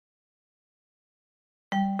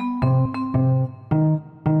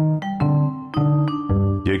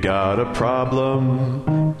got a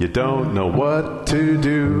problem, you don't know what to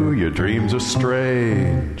do, your dreams are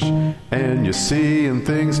strange, and you're seeing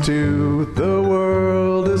things too. The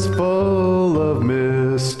world is full of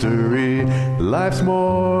mystery, life's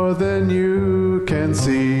more than you can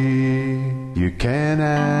see. You can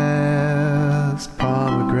ask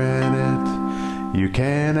Pomegranate, you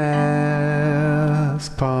can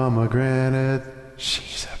ask Pomegranate.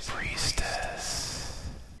 She's a priestess.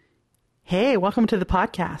 Hey, welcome to the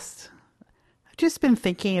podcast. I've just been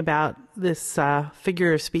thinking about this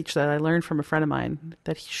figure of speech that I learned from a friend of mine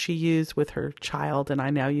that she used with her child and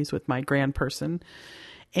I now use with my grandperson.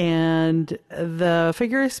 And the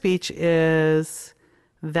figure of speech is,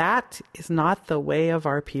 that is not the way of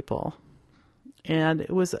our people. And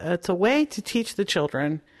it's a way to teach the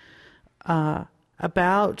children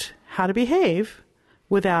about how to behave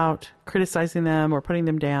without criticizing them or putting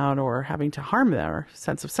them down or having to harm their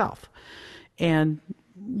sense of self. And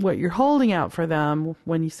what you're holding out for them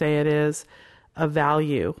when you say it is a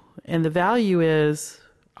value. And the value is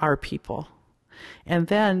our people. And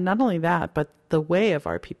then not only that, but the way of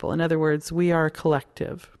our people. In other words, we are a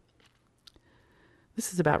collective.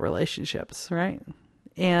 This is about relationships, right?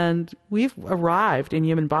 And we've arrived in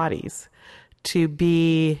human bodies to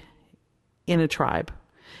be in a tribe.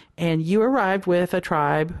 And you arrived with a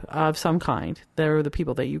tribe of some kind. They're the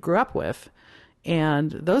people that you grew up with.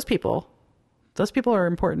 And those people are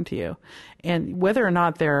important to you. And whether or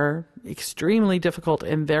not they're extremely difficult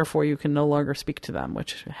and therefore you can no longer speak to them,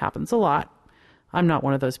 which happens a lot. I'm not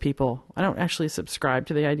one of those people. I don't actually subscribe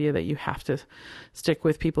to the idea that you have to stick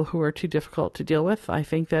with people who are too difficult to deal with. I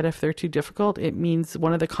think that if they're too difficult, it means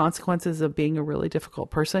one of the consequences of being a really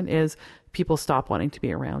difficult person is people stop wanting to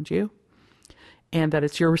be around you. And that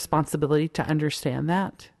it's your responsibility to understand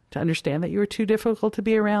that you are too difficult to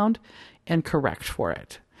be around and correct for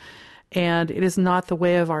it. And it is not the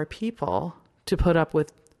way of our people to put up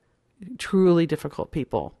with truly difficult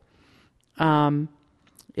people.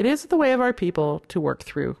 It is the way of our people to work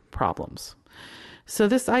through problems. So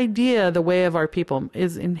this idea, the way of our people,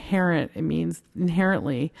 is inherent. It means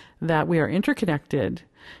inherently that we are interconnected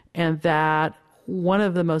and that one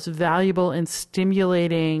of the most valuable and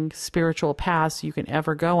stimulating spiritual paths you can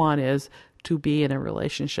ever go on is to be in a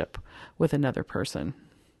relationship with another person.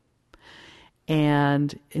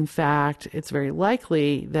 And in fact, it's very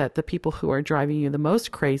likely that the people who are driving you the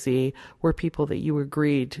most crazy were people that you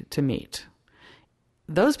agreed to meet.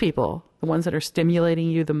 Those people, the ones that are stimulating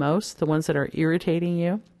you the most, the ones that are irritating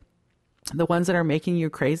you, the ones that are making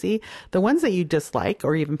you crazy, the ones that you dislike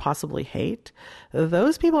or even possibly hate,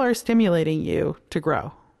 those people are stimulating you to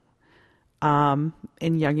grow. In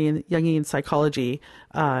Jungian psychology,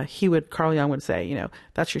 Carl Jung would say,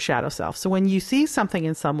 that's your shadow self. So when you see something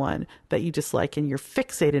in someone that you dislike and you're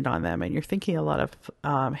fixated on them and you're thinking a lot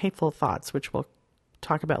of hateful thoughts, which we'll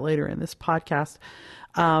talk about later in this podcast,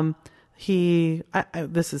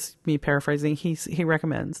 this is me paraphrasing, he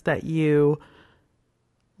recommends that you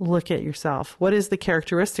look at yourself. What is the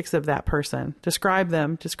characteristics of that person? Describe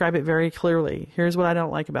them. Describe it very clearly. Here's what I don't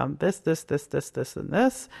like about them. This, and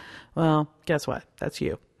this. Well, guess what? That's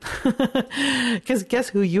you. Because guess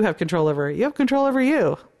who you have control over? You have control over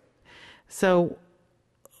you. So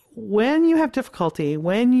when you have difficulty,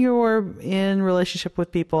 when you're in relationship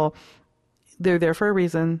with people, they're there for a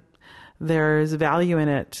reason. There's value in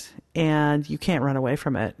it, and you can't run away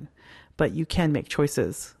from it. But you can make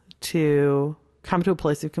choices to come to a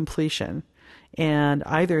place of completion. And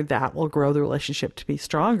either that will grow the relationship to be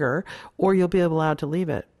stronger, or you'll be allowed to leave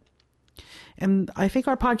it. And I think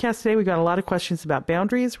our podcast today, we got a lot of questions about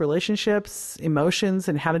boundaries, relationships, emotions,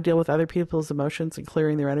 and how to deal with other people's emotions and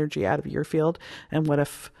clearing their energy out of your field. And what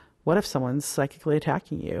if someone's psychically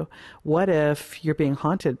attacking you? What if you're being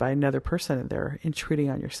haunted by another person and they're intruding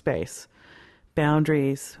on your space?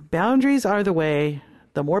 Boundaries. Boundaries are the way.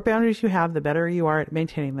 The more boundaries you have, the better you are at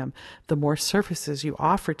maintaining them. The more surfaces you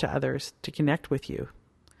offer to others to connect with you.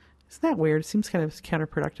 Isn't that weird? It seems kind of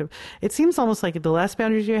counterproductive. It seems almost like the less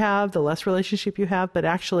boundaries you have, the less relationship you have, but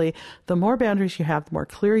actually the more boundaries you have, the more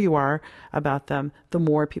clear you are about them, the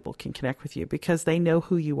more people can connect with you because they know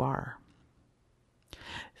who you are.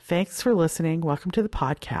 Thanks for listening. Welcome to the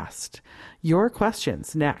podcast. Your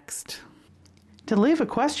questions next. To leave a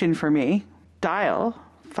question for me, dial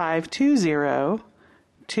 520-222-9922.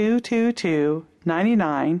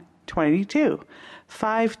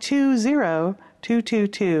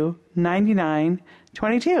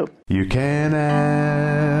 520-222-9922. You can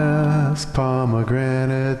ask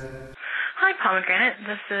Pomegranate. Hi, Pomegranate.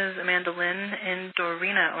 This is Amanda Lynn in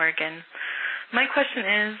Dorena, Oregon. My question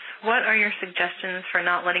is, what are your suggestions for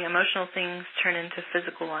not letting emotional things turn into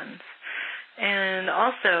physical ones? and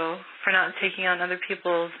also for not taking on other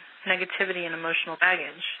people's negativity and emotional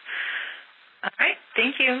baggage. All right,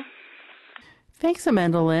 thank you. Thanks,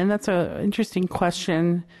 Amanda Lynn. That's an interesting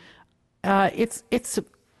question. It's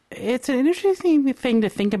an interesting thing to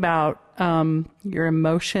think about your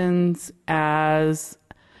emotions as.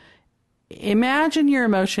 Imagine your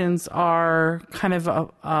emotions are kind of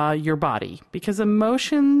your body, because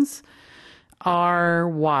emotions are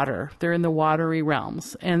water. They're in the watery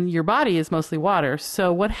realms, and your body is mostly water.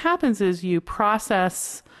 So what happens is you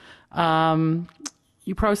process your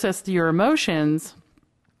emotions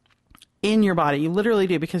in your body. You literally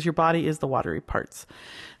do, because your body is the watery parts.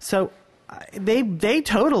 So they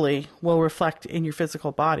totally will reflect in your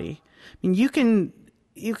physical body. I mean, you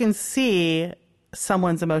can see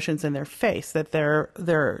someone's emotions in their face, that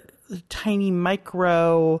they're tiny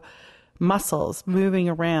micro muscles moving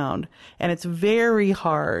around, and it's very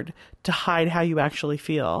hard to hide how you actually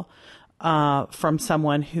feel from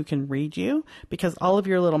someone who can read you, because all of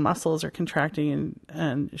your little muscles are contracting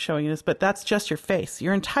and showing this. But that's just your face.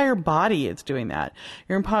 Your entire body is doing that.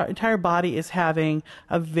 Your entire body is having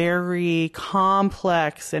a very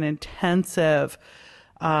complex and intensive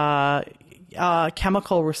chemical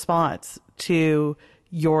response to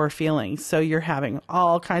your feelings. So you're having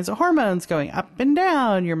all kinds of hormones going up and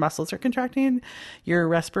down. Your muscles are contracting. Your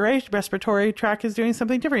respiratory tract is doing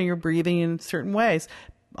something different. You're breathing in certain ways,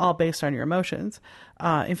 all based on your emotions.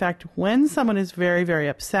 In fact, when someone is very, very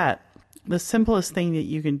upset, the simplest thing that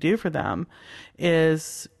you can do for them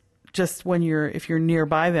is just if you're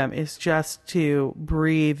nearby them, is just to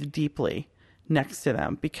breathe deeply next to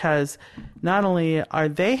them, because not only are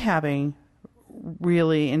they having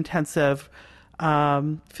really intensive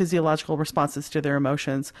physiological responses to their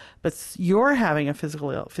emotions, but you're having a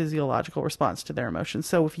physiological response to their emotions.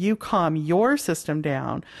 So if you calm your system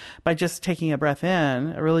down by just taking a breath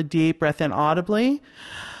in, a really deep breath in audibly,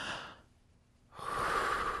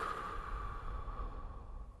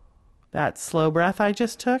 that slow breath I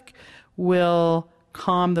just took will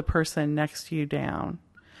calm the person next to you down.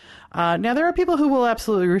 Now, there are people who will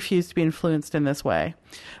absolutely refuse to be influenced in this way,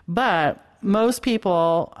 but most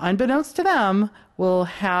people, unbeknownst to them, will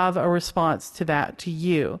have a response to that, to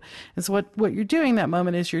you. And so what you're doing that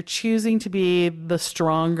moment is you're choosing to be the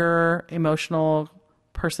stronger emotional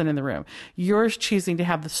person in the room. You're choosing to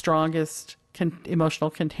have the strongest emotional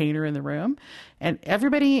container in the room. And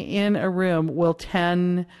everybody in a room will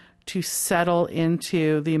tend to settle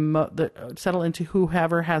into settle into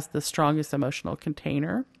whoever has the strongest emotional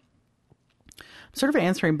container. I'm sort of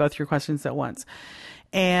answering both your questions at once.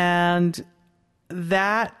 And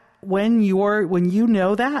that when you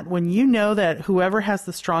know that whoever has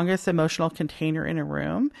the strongest emotional container in a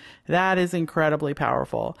room, that is incredibly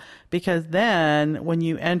powerful, because then when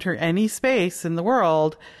you enter any space in the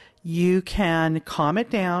world, you can calm it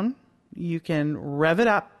down, you can rev it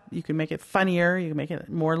up, you can make it funnier, you can make it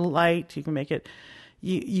more light, you can make it,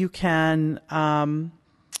 you can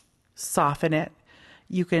soften it.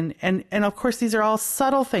 You can, and of course, these are all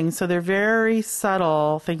subtle things. So they're very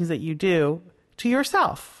subtle things that you do to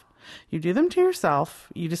yourself. You do them to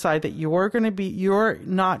yourself. You decide that you're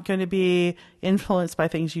not going to be influenced by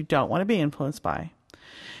things you don't want to be influenced by.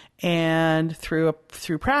 And through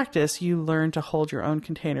practice, you learn to hold your own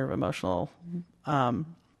container of emotional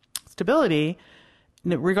stability,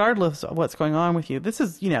 regardless of what's going on with you. This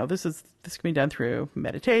can be done through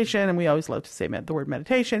meditation, and we always love to say the word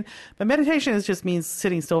meditation, but meditation just means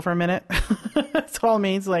sitting still for a minute. That's all it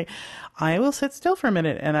means. Like, I will sit still for a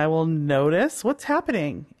minute and I will notice what's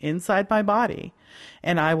happening inside my body,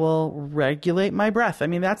 and I will regulate my breath. I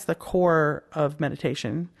mean, that's the core of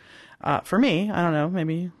meditation. For me, I don't know,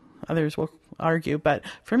 maybe others will argue, but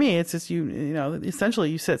for me, it's just,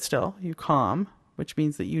 essentially you sit still, you calm, which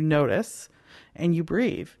means that you notice, and you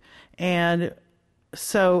breathe. And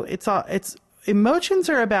so it's emotions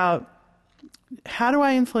are about, how do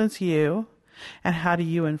I influence you, and how do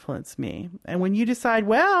you influence me? And when you decide,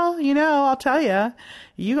 well, I'll tell you,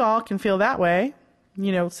 you all can feel that way.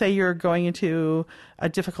 Say you're going into a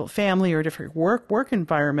difficult family or a different work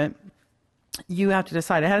environment, you have to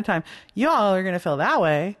decide ahead of time, you all are going to feel that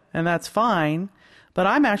way, and that's fine, but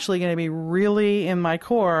I'm actually going to be really in my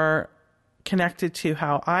core connected to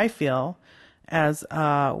how I feel as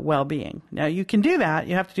well-being. Now, you can do that.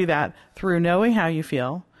 You have to do that through knowing how you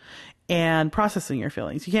feel and processing your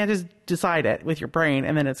feelings. You can't just decide it with your brain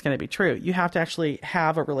and then it's going to be true. You have to actually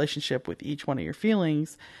have a relationship with each one of your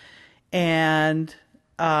feelings and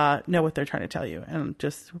know what they're trying to tell you. And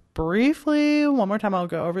just briefly, one more time, I'll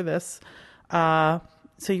go over this. So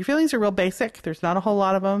your feelings are real basic. There's not a whole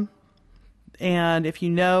lot of them. And if you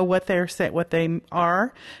know what they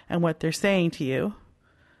are and what they're saying to you,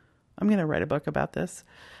 I'm going to write a book about this.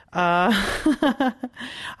 I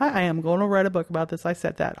am going to write a book about this. I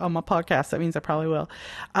said that on my podcast. That means I probably will.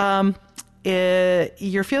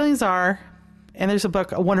 Your feelings are, and there's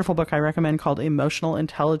a wonderful book I recommend called Emotional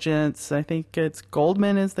Intelligence. I think it's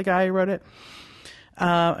Goldman is the guy who wrote it.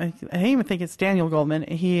 I even think it's Daniel Goldman.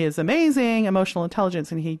 He is amazing, emotional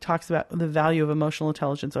intelligence, and he talks about the value of emotional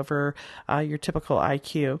intelligence over your typical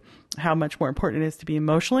IQ, how much more important it is to be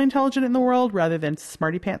emotionally intelligent in the world rather than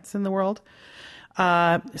smarty pants in the world.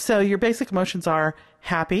 So your basic emotions are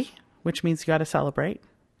happy, which means you got to celebrate,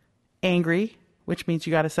 angry, which means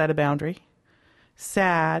you got to set a boundary,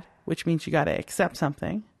 sad, which means you got to accept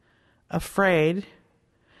something, afraid,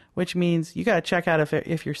 which means you got to check out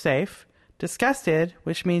if you're safe, disgusted,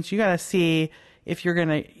 which means you got to see if you're going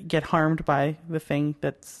to get harmed by the thing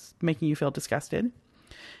that's making you feel disgusted,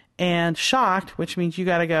 and shocked, which means you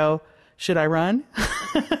got to go, should I run?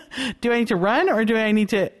 Do I need to run, or do I need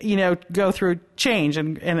to, go through change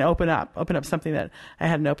and open up something that I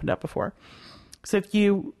hadn't opened up before? So if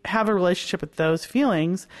you have a relationship with those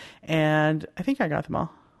feelings, and I think I got them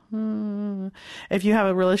all. If you have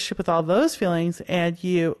a relationship with all those feelings and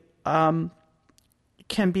you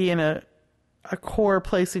can be in a core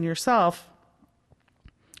place in yourself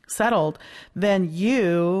settled, then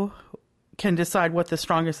you can decide what the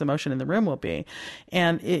strongest emotion in the room will be.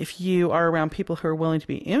 And if you are around people who are willing to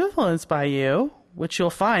be influenced by you, which you'll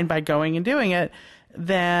find by going and doing it,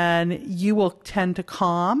 then you will tend to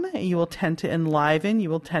calm, you will tend to enliven, you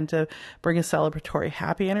will tend to bring a celebratory,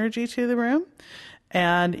 happy energy to the room.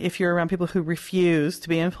 And if you're around people who refuse to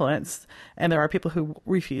be influenced, and there are people who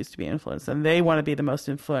refuse to be influenced, and they want to be the most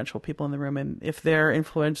influential people in the room, and if their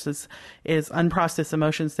influence is unprocessed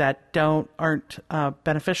emotions that aren't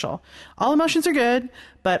beneficial. All emotions are good,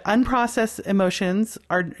 but unprocessed emotions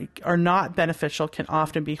are not beneficial, can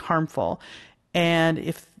often be harmful. And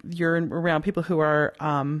if you're around people who are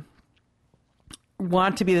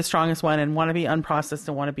want to be the strongest one and want to be unprocessed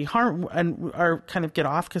and want to be harm and are kind of get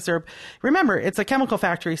off because remember, it's a chemical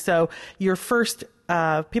factory. So your first,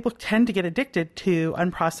 people tend to get addicted to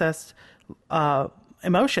unprocessed,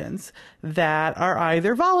 emotions that are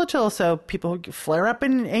either volatile. So people flare up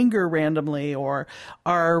in anger randomly, or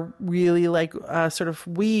are really sort of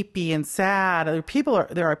weepy and sad.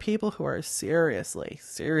 There are people who are seriously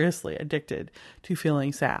addicted to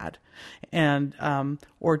feeling sad, and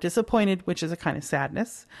or disappointed, which is a kind of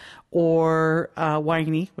sadness, or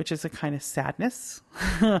whiny, which is a kind of sadness,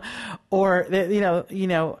 or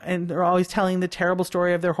and they're always telling the terrible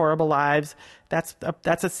story of their horrible lives. That's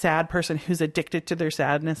a sad person who's addicted to their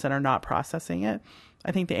sadness and are not processing it.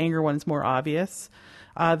 I think the anger one is more obvious.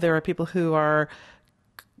 There are people who are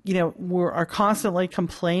constantly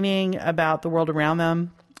complaining about the world around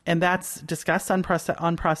them, and that's disgust,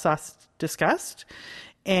 unprocessed disgust.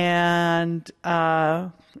 And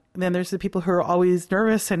then there's the people who are always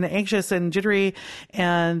nervous and anxious and jittery,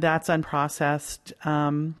 and that's unprocessed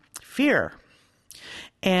fear.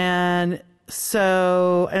 And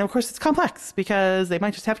of course it's complex because they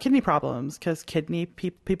might just have kidney problems, because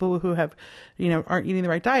people who have, aren't eating the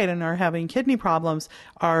right diet and are having kidney problems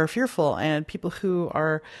are fearful. And people who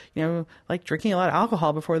are, drinking a lot of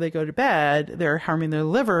alcohol before they go to bed, they're harming their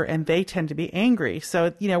liver and they tend to be angry.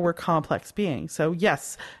 So, we're complex beings. So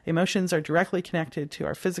yes, emotions are directly connected to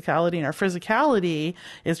our physicality, and our physicality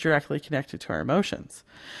is directly connected to our emotions.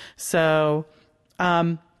 So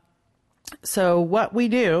what we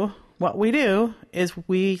do is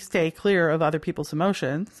we stay clear of other people's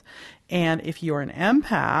emotions. And if you're an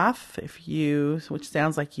empath, which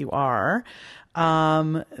sounds like you are,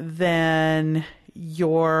 then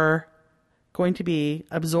you're going to be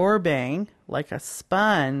absorbing like a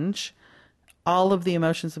sponge all of the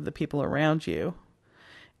emotions of the people around you.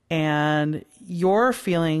 And your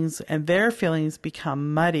feelings and their feelings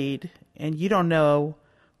become muddied, and you don't know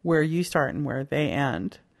where you start and where they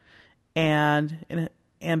end. And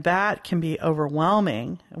that can be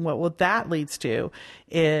overwhelming. And what that leads to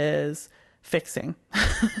is fixing.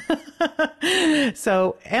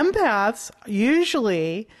 So empaths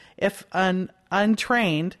usually, if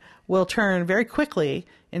untrained, will turn very quickly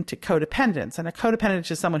into codependence. And a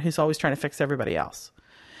codependent is someone who's always trying to fix everybody else.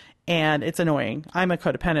 And it's annoying. I'm a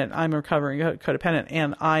codependent. I'm a recovering codependent,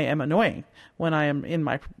 and I am annoying when I am in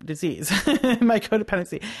my disease, my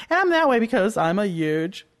codependency. And I'm that way because I'm a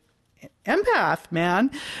huge empath,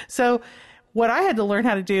 man. So what I had to learn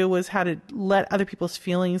how to do was how to let other people's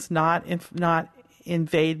feelings not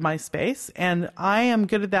invade my space. And I am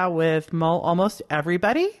good at that with almost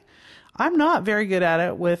everybody. I'm not very good at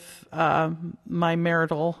it with my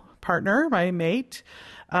marital partner, my mate.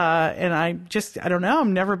 And I don't know. I've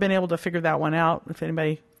never been able to figure that one out. If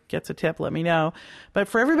anybody gets a tip, let me know. But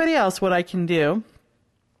for everybody else, what I can do,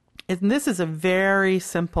 and this is a very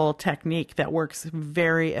simple technique that works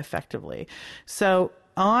very effectively. So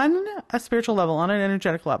on a spiritual level, on an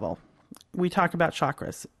energetic level, we talk about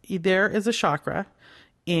chakras. There is a chakra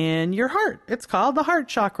in your heart. It's called the heart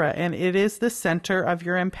chakra, and it is the center of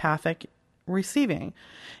your empathic receiving.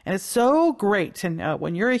 And it's so great to know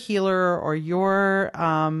when you're a healer or you're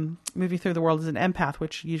moving through the world as an empath,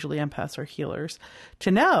 which usually empaths are healers,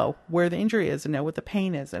 to know where the injury is and know what the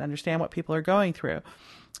pain is and understand what people are going through.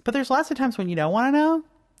 But there's lots of times when you don't want to know.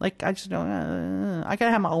 Like, I just don't, I got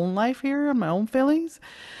to have my own life here, my own feelings.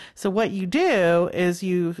 So what you do is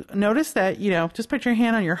you notice that, just put your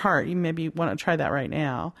hand on your heart. You maybe want to try that right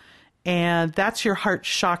now. And that's your heart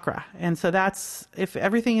chakra. And so that's, if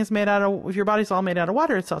everything is made out of, if your body's all made out of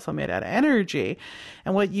water, it's also made out of energy.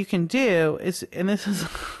 And what you can do is, and this is,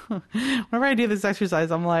 whenever I do this exercise,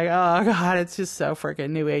 I'm like, oh God, it's just so freaking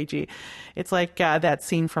new agey. It's like that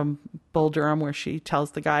scene from Bull Durham where she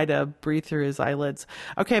tells the guy to breathe through his eyelids.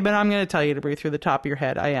 Okay, but I'm going to tell you to breathe through the top of your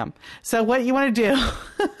head. I am. So what you want to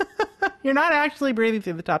do, you're not actually breathing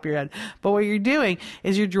through the top of your head, but what you're doing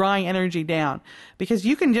is you're drawing energy down, because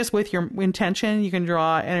you can just, with your intention, you can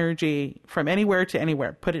draw energy from anywhere to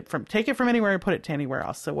anywhere, take it from anywhere and put it to anywhere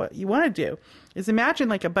else. So what you want to do is imagine,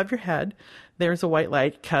 like, above your head, there's a white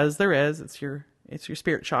light, because there is, it's your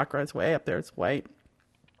spirit chakra. It's way up there. It's white.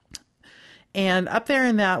 And up there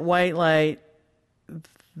in that white light,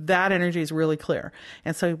 that energy is really clear.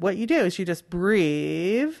 And so what you do is you just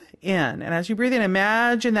breathe in. And as you breathe in,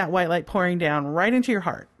 imagine that white light pouring down right into your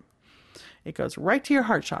heart. It goes right to your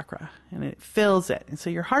heart chakra and it fills it. And so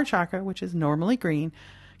your heart chakra, which is normally green,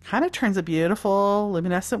 kind of turns a beautiful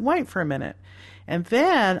luminescent white for a minute. And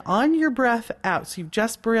then on your breath out, so you've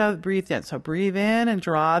just breathed in. So breathe in and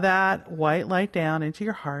draw that white light down into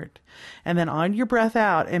your heart. And then on your breath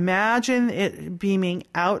out, imagine it beaming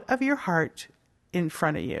out of your heart in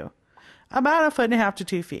front of you, about 1.5 to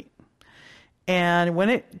 2 feet. And when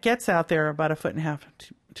it gets out there about 1.5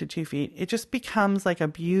 to 2 feet, it just becomes like a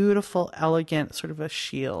beautiful, elegant sort of a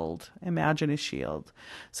shield. Imagine a shield.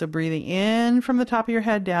 So breathing in from the top of your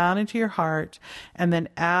head down into your heart, and then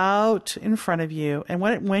out in front of you. And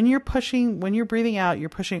when you're breathing out, you're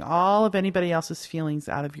pushing all of anybody else's feelings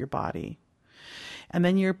out of your body. And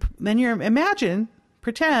then you're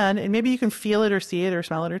pretend, and maybe you can feel it or see it or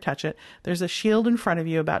smell it or touch it. There's a shield in front of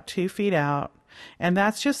you about 2 feet out. And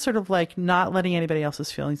that's just sort of like not letting anybody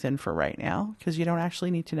else's feelings in for right now, because you don't actually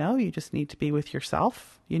need to know. You just need to be with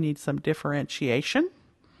yourself. You need some differentiation.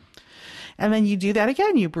 And then you do that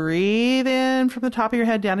again. You breathe in from the top of your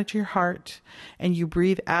head down into your heart, and you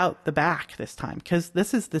breathe out the back this time, because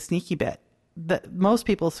this is the sneaky bit that most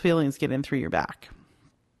people's feelings get in through your back.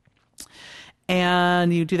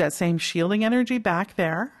 And you do that same shielding energy back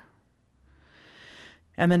there.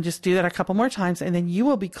 And then just do that a couple more times, and then you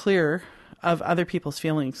will be clear of other people's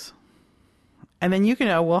feelings. And then you can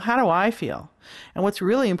know, well, how do I feel? And what's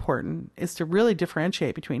really important is to really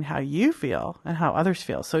differentiate between how you feel and how others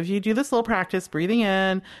feel. So if you do this little practice, breathing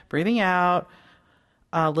in, breathing out,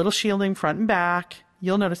 a little shielding front and back,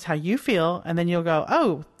 you'll notice how you feel, and then you'll go,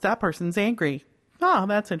 oh, that person's angry. Oh,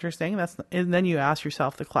 that's interesting. And then you ask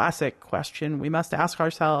yourself the classic question we must ask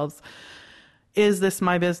ourselves: is this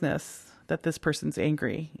my business that this person's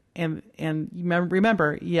angry? And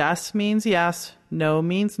remember, yes means yes, no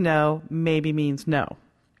means no, maybe means no.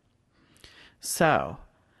 So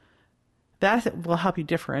that will help you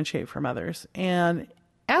differentiate from others. And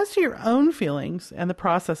as to your own feelings and the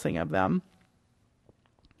processing of them,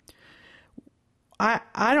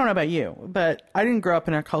 I don't know about you, but I didn't grow up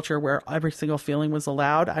in a culture where every single feeling was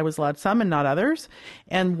allowed. I was allowed some and not others.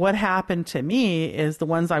 And what happened to me is the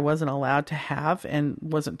ones I wasn't allowed to have and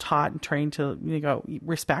wasn't taught and trained to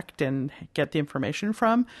respect and get the information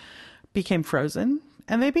from became frozen.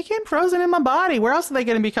 And they became frozen in my body. Where else are they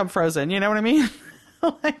going to become frozen? You know what I mean?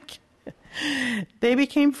 They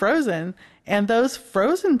became frozen. And those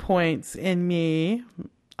frozen points in me,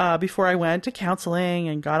 before I went to counseling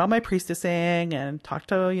and got all my priestessing and talked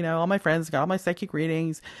to, all my friends, got all my psychic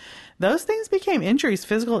readings, those things became injuries,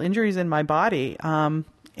 physical injuries in my body. And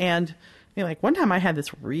one time I had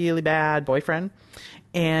this really bad boyfriend,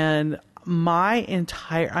 and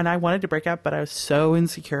I wanted to break up, but I was so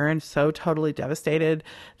insecure and so totally devastated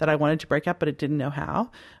that I wanted to break up, but I didn't know how.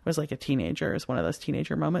 I was like a teenager. It was one of those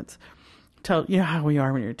teenager moments. You know how you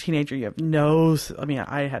are when you're a teenager, you have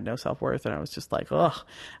I had no self-worth, and I was just like, ugh,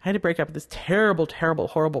 I had to break up with this terrible, terrible,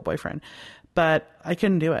 horrible boyfriend, but I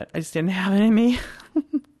couldn't do it. I just didn't have it in me.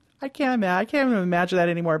 I can't even imagine that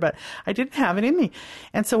anymore, but I didn't have it in me.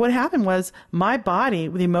 And so what happened was my body,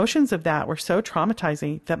 the emotions of that were so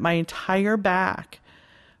traumatizing that my entire back,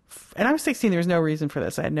 and I was 16, there was no reason for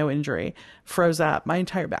this. I had no injury, froze up. My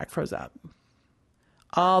entire back froze up.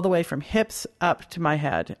 All the way from hips up to my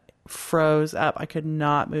head, froze up. I could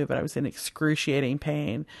not move it. I was in excruciating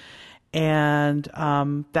pain. And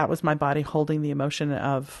that was my body holding the emotion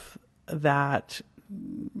of that,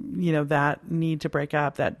 that need to break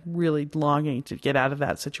up, that really longing to get out of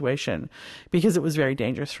that situation because it was very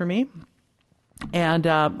dangerous for me. And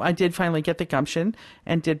I did finally get the gumption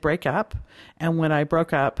and did break up. And when I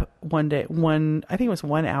broke up one day, I think it was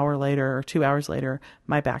 1 hour later or 2 hours later,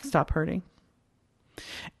 my back stopped hurting.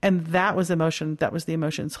 And that was emotion. That was the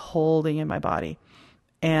emotions holding in my body.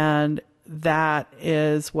 And that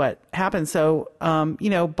is what happens. So,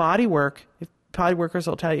 body work, body workers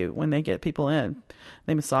will tell you when they get people in,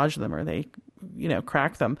 they massage them or they,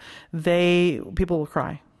 crack them, people will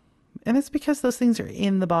cry. And it's because those things are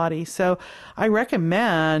in the body. So I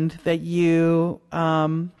recommend that you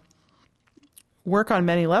work on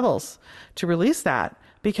many levels to release that,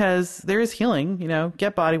 because there is healing,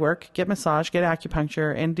 get body work, get massage, get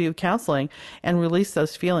acupuncture, and do counseling and release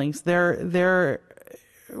those feelings. They're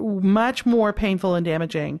much more painful and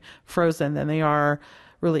damaging frozen than they are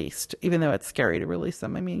released, even though it's scary to release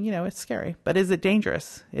them. I mean, it's scary, but is it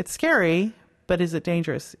dangerous? It's scary, but is it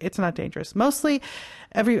dangerous? It's not dangerous. Mostly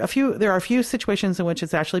there are a few situations in which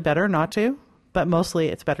it's actually better not to, but mostly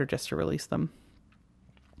it's better just to release them.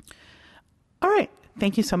 All right.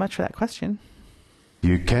 Thank you so much for that question.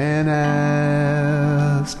 You can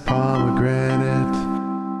ask Pomegranate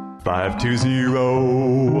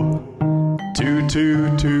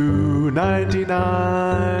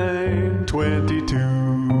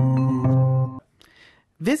 520-222-9922.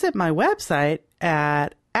 Visit my website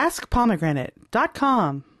at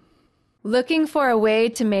askpomegranate.com. Looking for a way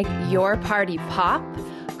to make your party pop?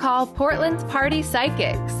 Call Portland's Party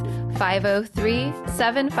Psychics,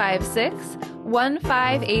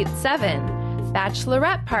 503-756-1587.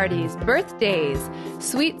 Bachelorette parties, birthdays,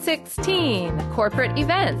 Sweet 16, corporate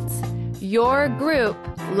events. Your group,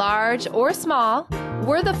 large or small,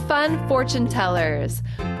 we're the fun fortune tellers.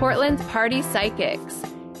 Portland's Party Psychics.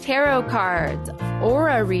 Tarot cards,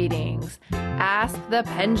 aura readings, Ask the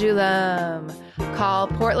Pendulum. Call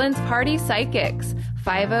Portland's Party Psychics,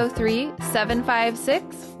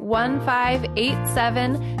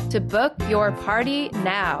 503-756-1587 to book your party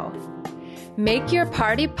now. Make your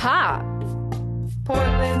party pop.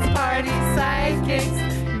 Portland's Party Psychics,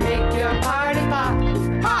 make your party pop.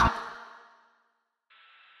 Pop!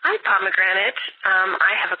 Hi, Pomegranate.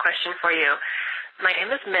 I have a question for you. My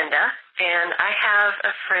name is Minda, and I have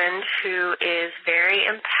a friend who is very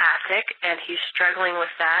empathic, and he's struggling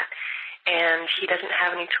with that, and he doesn't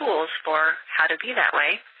have any tools for how to be that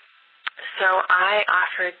way. So I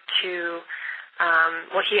offered to,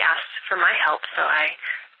 he asked for my help, so I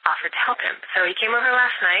offered to help him. So he came over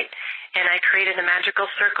last night, and I created a magical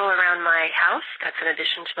circle around my house. That's in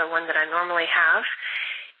addition to the one that I normally have.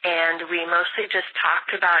 And we mostly just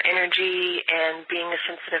talked about energy and being a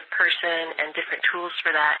sensitive person and different tools for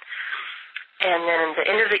that. And then at the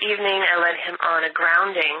end of the evening, I led him on a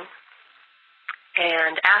grounding.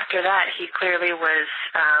 And after that, he clearly was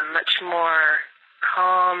much more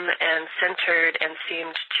calm and centered and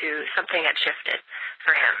seemed to, something had shifted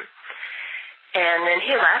for him. And then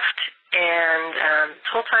he left, and the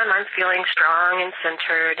whole time I'm feeling strong and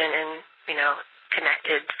centered and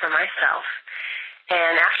connected for myself.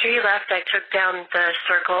 And after he left, I took down the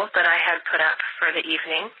circle that I had put up for the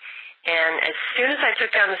evening. And as soon as I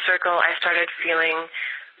took down the circle, I started feeling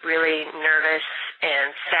really nervous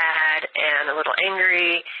and sad and a little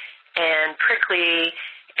angry and prickly.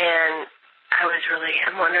 And I'm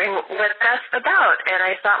wondering what that's about. And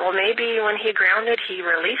I thought, well, maybe when he grounded, he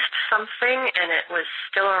released something and it was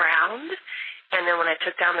still around. And then when I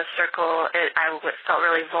took down the circle, I felt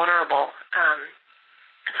really vulnerable.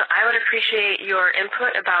 So I would appreciate your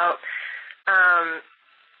input about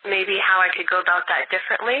maybe how I could go about that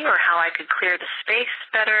differently, or how I could clear the space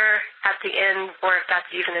better at the end, or if that's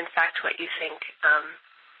even in fact what you think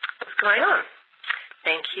is going on.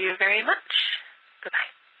 Thank you very much. Goodbye.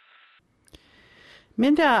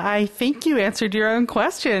 Minda, I think you answered your own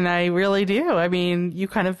question. I really do. I mean, you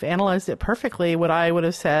kind of analyzed it perfectly. What I would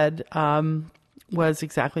have said was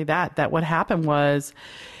exactly that what happened was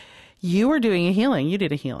you were doing a healing. You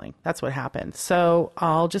did a healing. That's what happened. So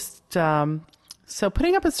I'll just, so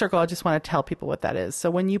putting up a circle, I just want to tell people what that is. So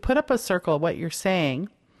when you put up a circle, what you're saying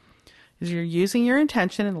is you're using your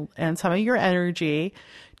intention and some of your energy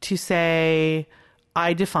to say,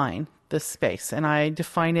 I define this space, and I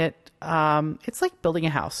define it, it's like building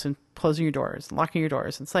a house and closing your doors, locking your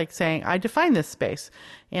doors. It's like saying, I define this space,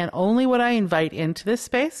 and only what I invite into this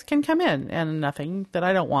space can come in, and nothing that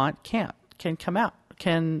I don't want can come out,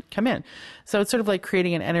 can come in. So it's sort of like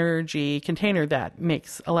creating an energy container that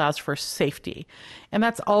allows for safety. And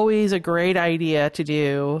that's always a great idea to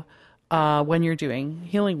do when you're doing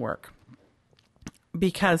healing work.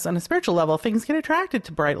 Because on a spiritual level, things get attracted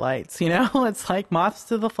to bright lights, It's like moths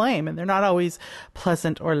to the flame, and they're not always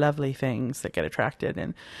pleasant or lovely things that get attracted.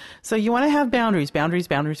 And so you want to have boundaries. We always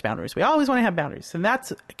want to have boundaries. And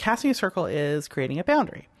that's, casting a circle is creating a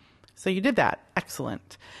boundary. So you did that.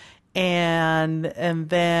 Excellent. And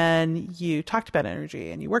then you talked about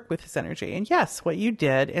energy, and you worked with this energy. And yes, what you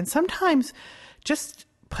did, and sometimes just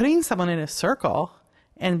putting someone in a circle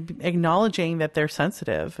and acknowledging that they're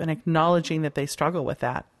sensitive and acknowledging that they struggle with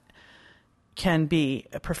that can be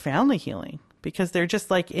profoundly healing, because they're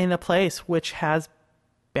just like in a place which has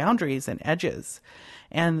boundaries and edges.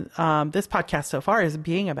 And this podcast so far is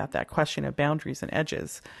being about that question of boundaries and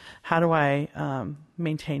edges. How do I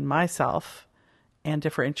maintain myself and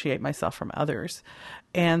differentiate myself from others?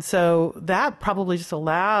 And so that probably just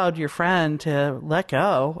allowed your friend to let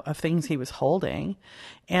go of things he was holding.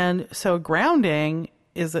 And so grounding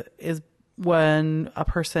is when a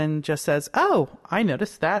person just says, oh, I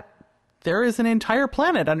noticed that there is an entire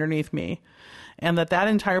planet underneath me, and that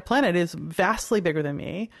entire planet is vastly bigger than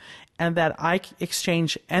me, and that I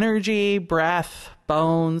exchange energy, breath,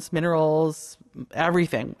 bones, minerals,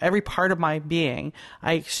 everything, every part of my being,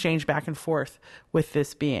 I exchange back and forth with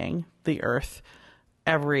this being, the earth,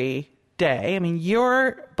 every day. I mean,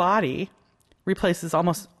 your body replaces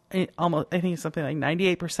almost, I think it's something like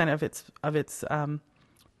 98% of its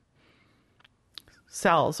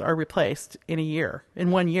cells are replaced in a year.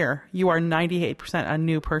 In 1 year, you are 98% a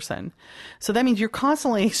new person. So that means you're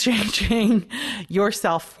constantly exchanging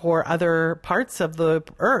yourself for other parts of the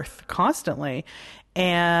earth constantly.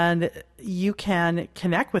 And you can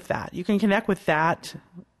connect with that. You can connect with that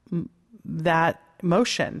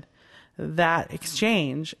motion, that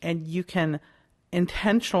exchange, and you can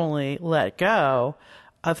intentionally let go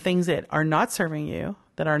of things that are not serving you,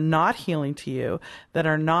 that are not healing to you, that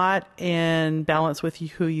are not in balance with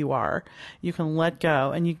who you are. You can let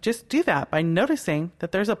go. And you just do that by noticing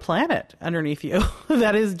that there's a planet underneath you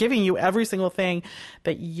that is giving you every single thing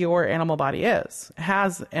that your animal body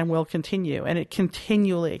has, and will continue. And it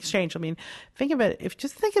continually exchanges. I mean, think of it,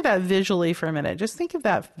 just think of that visually for a minute. Just think of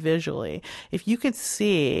that visually. If you could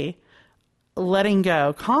see letting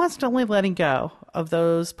go, constantly letting go of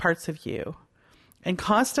those parts of you, and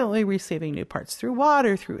constantly receiving new parts through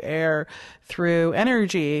water, through air, through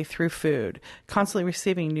energy, through food, constantly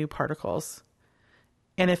receiving new particles.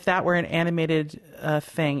 And if that were an animated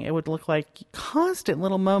thing, it would look like constant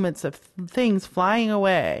little moments of things flying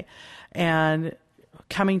away and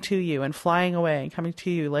coming to you, and flying away and coming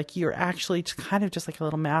to you, like you're actually kind of just like a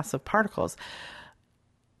little mass of particles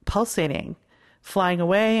pulsating, flying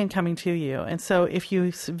away and coming to you. And so if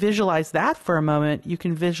you visualize that for a moment, you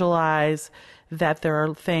can visualize that there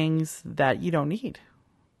are things that you don't need,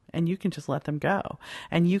 and you can just let them go.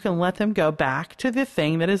 And you can let them go back to the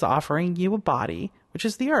thing that is offering you a body, which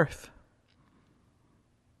is the earth.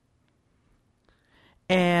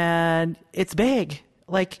 And it's big.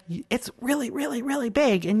 Like, it's really, really, really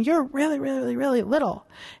big, and you're really, really, really little.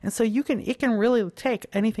 And so it can really take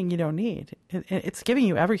anything you don't need. It's giving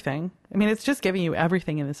you everything. I mean, it's just giving you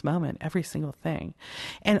everything in this moment, every single thing.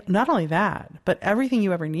 And not only that, but everything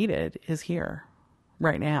you ever needed is here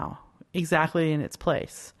right now, exactly in its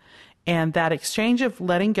place. And that exchange of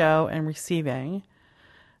letting go and receiving,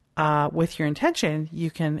 with your intention,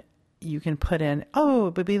 you can put in, oh,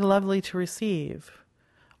 it would be lovely to receive,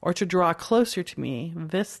 or to draw closer to me,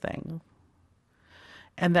 this thing.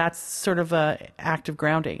 And that's sort of an act of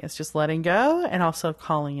grounding. It's just letting go and also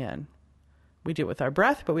calling in. We do it with our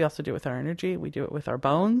breath, but we also do it with our energy. We do it with our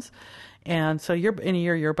bones. And so in a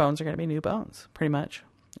year, your bones are going to be new bones, pretty much.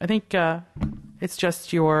 I think it's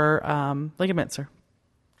just your ligaments are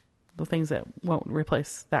the things that won't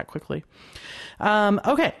replace that quickly.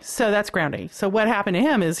 Okay, so that's grounding. So what happened to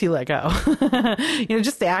him is he let go.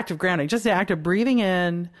 Just the act of grounding, just the act of breathing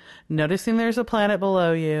in, noticing there's a planet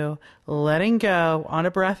below you, letting go on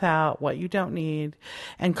a breath out what you don't need,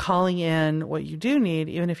 and calling in what you do need,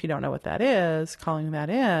 even if you don't know what that is. Calling that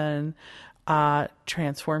in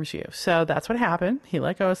transforms you. So that's what happened. He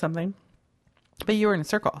let go of something, but you were in a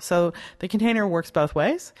circle. So the container works both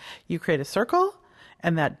ways. You create a circle,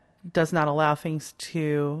 and that does not allow things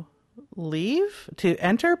to to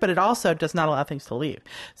enter, but it also does not allow things to leave.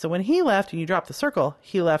 So when he left and you dropped the circle,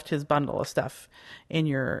 he left his bundle of stuff in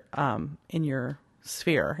your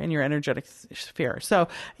sphere, in your energetic sphere. So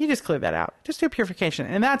you just clear that out. Just do purification.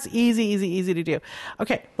 And that's easy to do.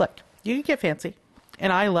 Okay, look, you can get fancy.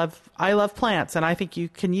 And I love plants, and I think you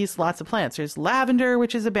can use lots of plants. There's lavender,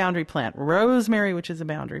 which is a boundary plant, rosemary, which is a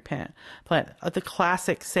boundary plant. The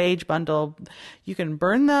classic sage bundle. You can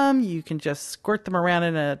burn them. You can just squirt them around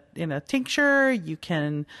in a tincture. You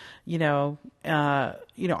can, one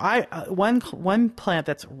plant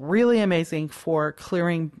that's really amazing for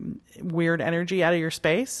clearing weird energy out of your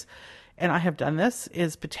space, and I have done this,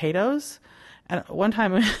 is potatoes. And one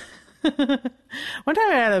time I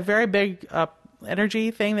had a very big energy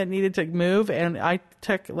thing that needed to move, and I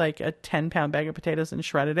took like a 10-pound bag of potatoes and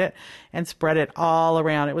shredded it and spread it all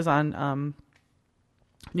around. It was on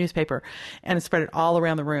newspaper, and spread it all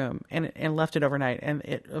around the room and left it overnight, and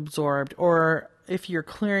it absorbed. Or if you're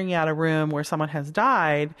clearing out a room where someone has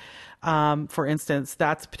died, for instance,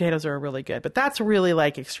 potatoes are really good, but that's really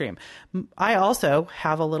like extreme. I also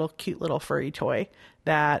have a cute little furry toy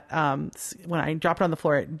that when I drop it on the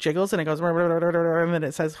floor, it jiggles and it goes, and then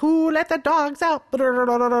it says, "Who let the dogs out?" And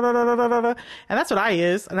that's what I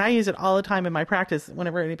use. And I use it all the time in my practice.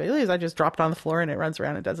 Whenever anybody leaves, I just drop it on the floor and it runs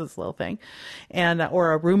around and does this little thing. And,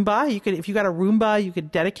 or a Roomba. If you got a Roomba, you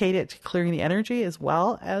could dedicate it to clearing the energy as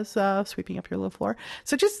well as sweeping up your little floor.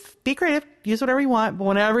 So just be creative, use whatever you want. But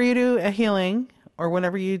whenever you do a healing, or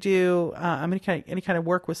whenever you do any kind of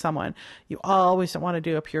work with someone, you always want to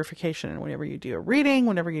do a purification. And whenever you do a reading,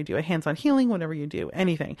 whenever you do a hands-on healing, whenever you do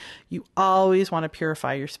anything, you always want to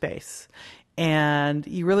purify your space. And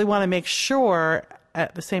you really want to make sure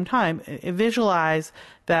at the same time, visualize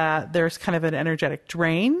that there's kind of an energetic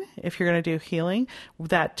drain if you're going to do healing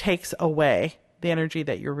that takes away the energy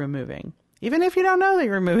that you're removing. Even if you don't know that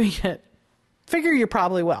you're removing it, figure you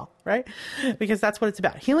probably will, right? Because that's what it's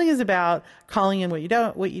about. Healing is about calling in what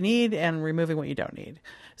you need and removing what you don't need.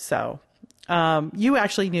 So, you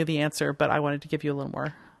actually knew the answer, but I wanted to give you a little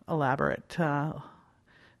more elaborate,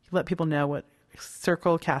 let people know what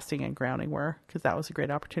circle casting and grounding were, because that was a great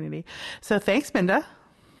opportunity. So thanks, Minda.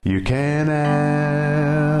 You can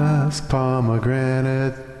ask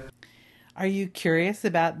Pomegranate. Are you curious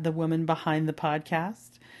about the woman behind the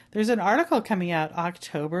podcast? There's an article coming out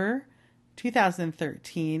October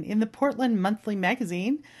 2013 in the Portland Monthly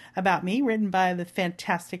Magazine about me, written by the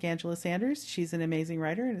fantastic Angela Sanders. She's an amazing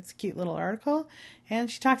writer, and it's a cute little article. And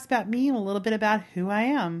she talks about me and a little bit about who I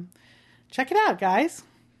am. Check it out, guys.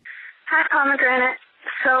 Hi, Pomegranate.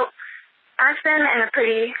 So I've been in a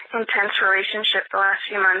pretty intense relationship the last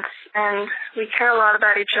few months, and we care a lot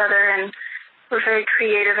about each other, and we're very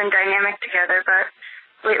creative and dynamic together, but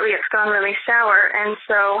lately it's gone really sour, and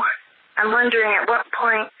so I'm wondering at what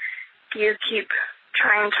point do you keep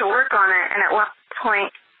trying to work on it, and at what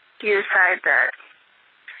point do you decide that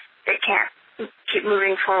it can't keep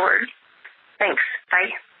moving forward? Thanks.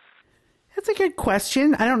 Bye. That's a good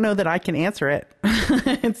question. I don't know that I can answer it.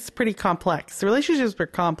 It's pretty complex. Relationships are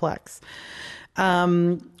complex.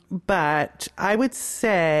 But I would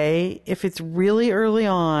say if it's really early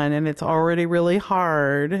on and it's already really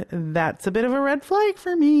hard, that's a bit of a red flag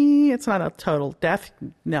for me. It's not a total death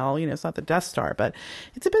knell, it's not the Death Star, but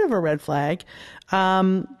it's a bit of a red flag.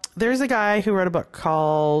 There's a guy who wrote a book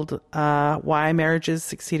called Why Marriages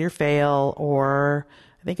Succeed or Fail, or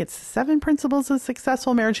I think it's 7 Principles of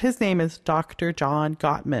Successful Marriage. His name is Dr. John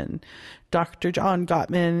Gottman. Dr. John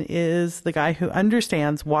Gottman is the guy who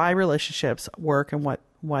understands why relationships work and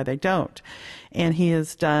why they don't. And he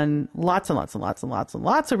has done lots and lots and lots and lots and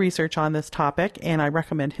lots of research on this topic. And I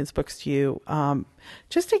recommend his books to you,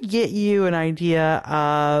 just to get you an idea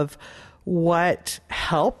of what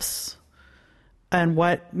helps and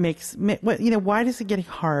what makes, why is it getting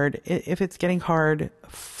hard? If it's getting hard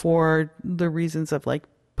for the reasons of like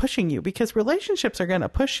pushing you, because relationships are going to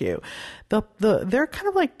push you. They're kind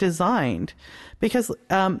of like designed, because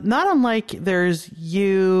not unlike there's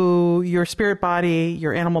your spirit body,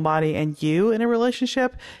 your animal body, and you in a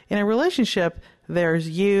relationship. In a relationship, there's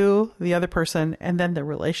you, the other person, and then the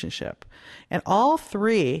relationship. And all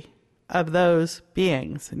 3 of those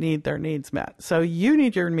beings need their needs met. So you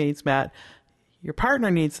need your needs met, your partner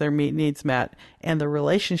needs their needs met, and the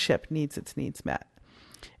relationship needs its needs met.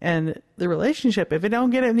 And the relationship, if it don't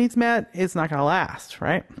get its needs met, it's not going to last,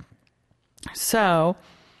 right? So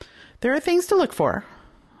there are things to look for.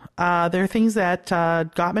 There are things that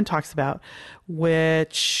Gottman talks about,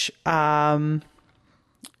 which he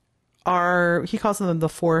calls them the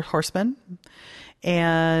 4 horsemen.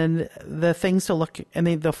 And the things to look, and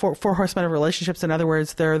the four horsemen of relationships, in other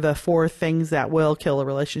words, they're the 4 things that will kill a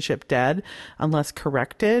relationship dead unless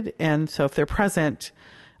corrected. And so if they're present,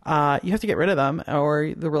 you have to get rid of them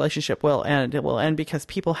or the relationship will end. It will end because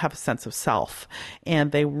people have a sense of self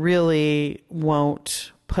and they really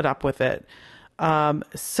won't put up with it.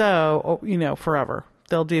 Forever.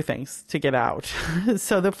 They'll do things to get out.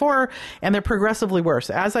 So the 4, and they're progressively worse.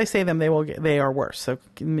 As I say them, they are worse. So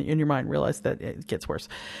in your mind, realize that it gets worse.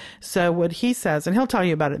 So what he says, and he'll tell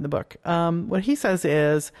you about it in the book. What he says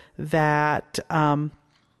is that,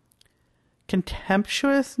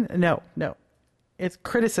 it's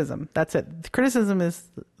criticism. That's it. Criticism is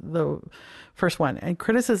the first one. And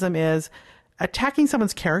criticism is attacking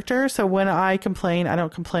someone's character. So when I complain, I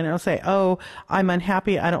don't complain. I don't say, oh, I'm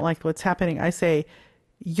unhappy. I don't like what's happening. I say,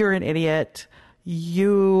 you're an idiot.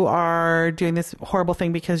 You are doing this horrible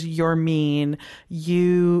thing because you're mean.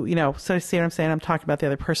 So see what I'm saying? I'm talking about the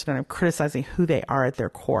other person and I'm criticizing who they are at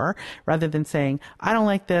their core rather than saying, I don't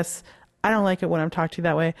like this. I don't like it when I'm talking to you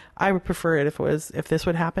that way. I would prefer it if this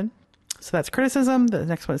would happen. So that's criticism. The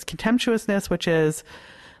next one is contemptuousness, which is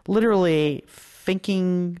literally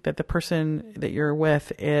thinking that the person that you're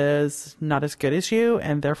with is not as good as you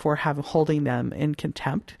and therefore holding them in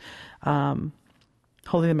contempt.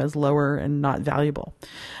 Holding them as lower and not valuable.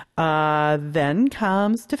 Then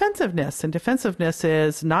comes defensiveness. And defensiveness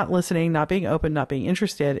is not listening, not being open, not being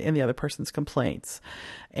interested in the other person's complaints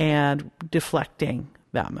and deflecting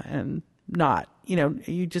them and not,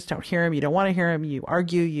 you just don't hear them. You don't want to hear them. You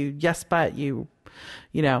argue, but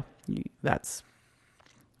that's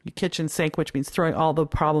you kitchen sink, which means throwing all the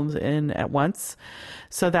problems in at once.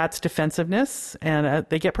 So that's defensiveness, and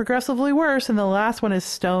they get progressively worse. And the last one is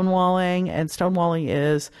stonewalling, and stonewalling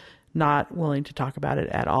is not willing to talk about it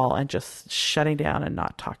at all and just shutting down and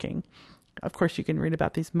not talking. Of course, you can read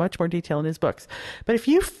about these much more detail in his books. But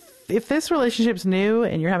if this relationship's new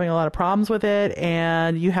and you're having a lot of problems with it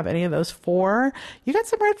and you have any of those 4, you got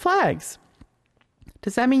some red flags.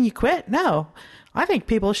 Does that mean you quit? No. I think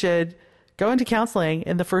people should go into counseling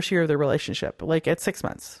in the first year of their relationship, like at 6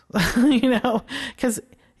 months, because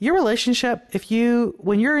your relationship,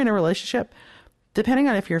 when you're in a relationship, depending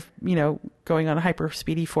on if you're, going on a hyper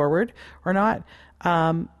speedy forward or not,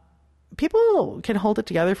 people can hold it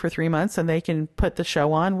together for 3 months and they can put the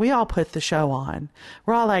show on. We all put the show on.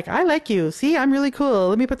 We're all like, I like you. See, I'm really cool.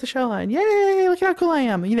 Let me put the show on. Yay, look how cool I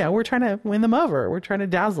am. We're trying to win them over. We're trying to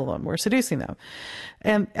dazzle them. We're seducing them.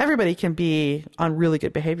 And everybody can be on really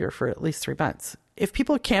good behavior for at least 3 months. If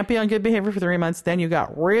people can't be on good behavior for 3 months, then you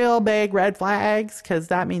got real big red flags because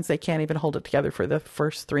that means they can't even hold it together for the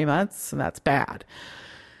first 3 months, and that's bad.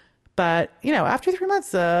 But, after 3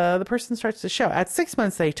 months, the person starts to show. At 6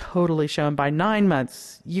 months, they totally show. And by 9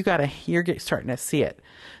 months, you're starting to see it.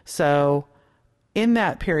 So in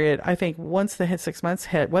that period, I think once the 6 months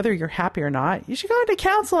hit, whether you're happy or not, you should go into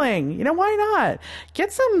counseling. Why not?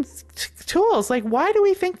 Get some tools. Like, why do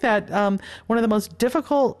we think that one of the most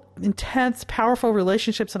difficult, intense, powerful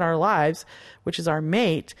relationships in our lives, which is our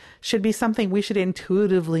mate, should be something we should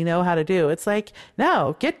intuitively know how to do? It's like,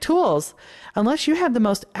 no, get tools. Unless you had the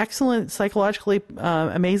most excellent, psychologically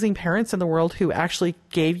amazing parents in the world who actually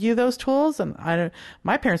gave you those tools. And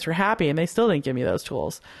my parents were happy and they still didn't give me those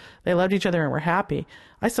tools. They loved each other and were happy.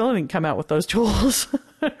 I still didn't come out with those tools.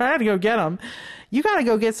 I had to go get them. You got to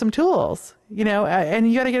go get some tools,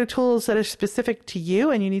 and you got to get tools that are specific to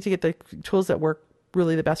you, and you need to get the tools that work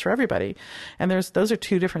really the best for everybody. And those are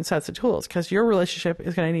 2 different sets of tools because your relationship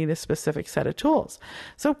is going to need a specific set of tools.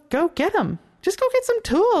 So go get them. Just go get some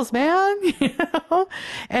tools, man.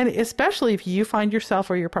 And especially if you find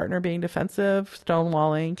yourself or your partner being defensive,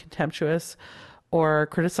 stonewalling, contemptuous, or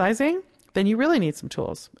criticizing, then you really need some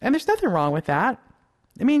tools. And there's nothing wrong with that.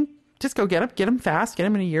 I mean, just go get them fast, get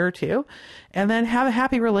them in a year or 2, and then have a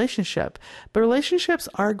happy relationship. But relationships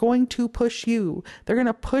are going to push you. They're going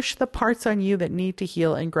to push the parts on you that need to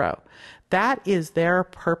heal and grow. That is their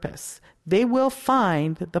purpose. They will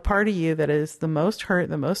find the part of you that is the most hurt,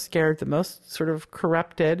 the most scared, the most sort of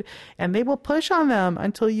corrupted, and they will push on them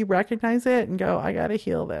until you recognize it and go, I got to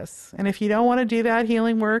heal this. And if you don't want to do that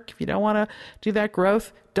healing work, if you don't want to do that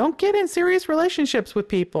growth, don't get in serious relationships with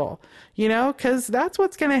people, because that's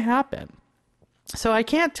what's going to happen. So I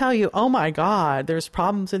can't tell you, oh my God, there's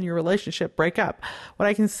problems in your relationship, break up. What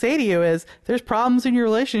I can say to you is there's problems in your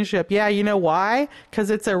relationship. Yeah, you know why? Because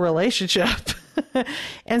it's a relationship.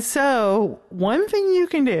 And so one thing you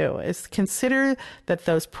can do is consider that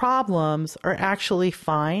those problems are actually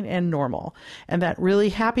fine and normal, and that really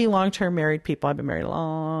happy long-term married people, I've been married a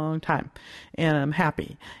long time and I'm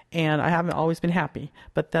happy, and I haven't always been happy,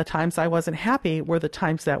 but the times I wasn't happy were the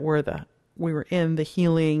times that were the we were in the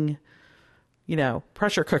healing,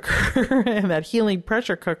 pressure cooker, and that healing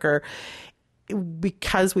pressure cooker,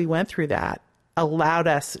 because we went through that, allowed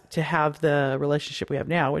us to have the relationship we have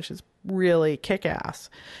now, which is really kick-ass.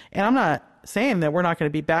 And I'm not saying that we're not going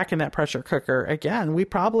to be back in that pressure cooker again. We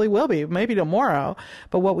probably will be, maybe tomorrow.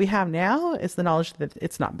 But what we have now is the knowledge that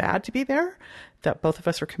it's not bad to be there, that both of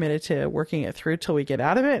us are committed to working it through till we get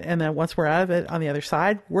out of it. And then once we're out of it on the other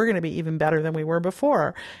side, we're going to be even better than we were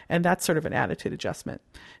before. And that's sort of an attitude adjustment.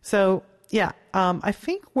 So yeah, I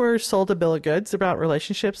think we're sold a bill of goods about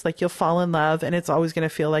relationships. Like, you'll fall in love and it's always going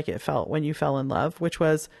to feel like it felt when you fell in love, which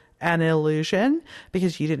was an illusion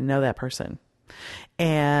because you didn't know that person.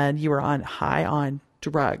 And you were high on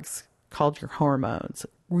drugs called your hormones,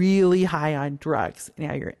 really high on drugs.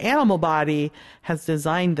 Now, your animal body has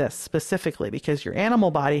designed this specifically because your animal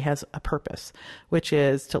body has a purpose, which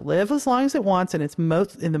is to live as long as it wants and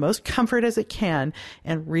in the most comfort as it can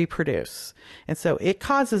and reproduce. And so it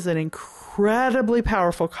causes an incredibly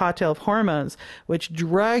powerful cocktail of hormones, which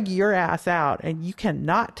drug your ass out. And you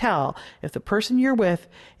cannot tell if the person you're with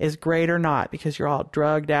is great or not because you're all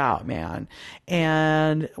drugged out, man.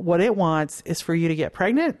 And what it wants is for you to get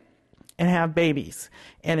pregnant and have babies.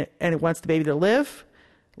 And it wants the baby to live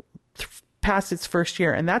past its first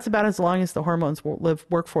year. And that's about as long as the hormones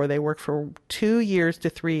work for. They work for 2 years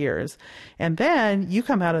to 3 years. And then you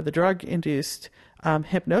come out of the drug-induced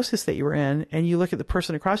hypnosis that you were in, and you look at the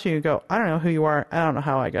person across from you and go, I don't know who you are. I don't know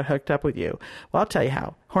how I got hooked up with you. Well, I'll tell you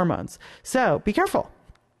how. Hormones. So be careful.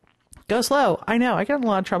 Go slow. I know. I get in a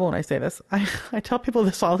lot of trouble when I say this. I tell people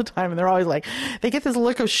this all the time, and they're always like, they get this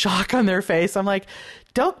look of shock on their face. I'm like,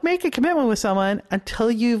 don't make a commitment with someone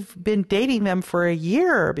until you've been dating them for a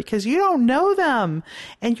year, because you don't know them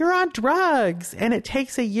and you're on drugs, and it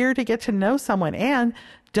takes a year to get to know someone. And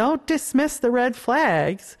don't dismiss the red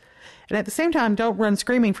flags. And at the same time, don't run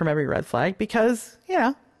screaming from every red flag because,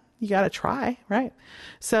 you got to try, right?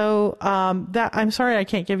 So I'm sorry I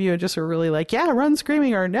can't give you just a really run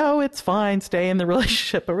screaming, or no, it's fine, stay in the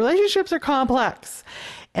relationship. But relationships are complex.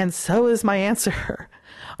 And so is my answer.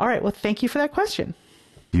 All right, well, thank you for that question.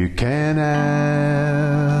 You can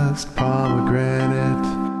ask Pomegranate.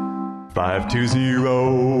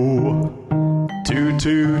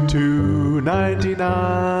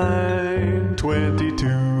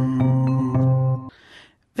 520-222-9922.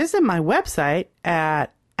 Visit my website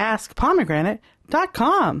at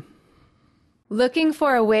askpomegranate.com. Looking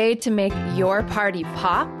for a way to make your party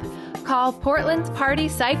pop? Call Portland's Party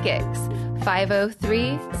Psychics,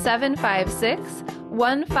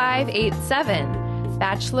 503-756-1587.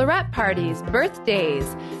 Bachelorette parties,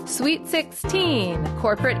 birthdays, Sweet 16,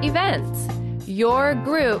 corporate events. Your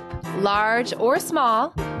group, large or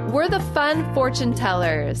small, we're the fun fortune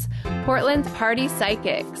tellers. Portland's Party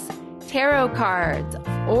Psychics. Tarot cards,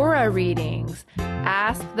 aura readings,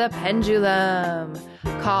 ask the pendulum.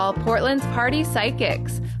 Call Portland's Party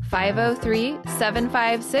Psychics,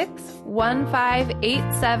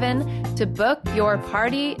 503-756-1587 to book your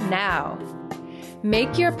party now.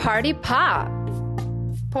 Make your party pop.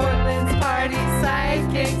 Portland's Party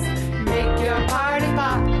Psychics, make your party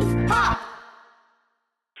pop. Pop!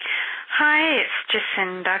 Hi, it's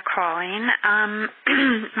Jacinda calling.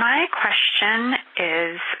 My question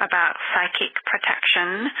is about psychic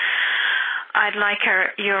protection. I'd like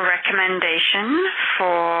your recommendation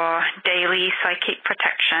for daily psychic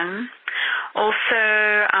protection.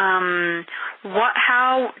 Also,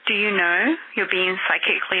 how do you know you're being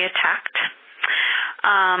psychically attacked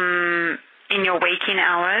in your waking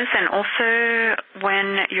hours, and also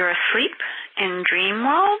when you're asleep in dream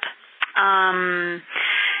world?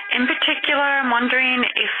 In particular, I'm wondering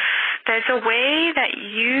if there's a way that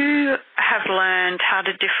you have learned how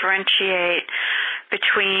to differentiate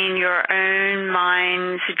between your own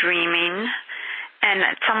mind's dreaming and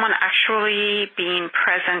someone actually being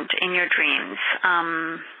present in your dreams,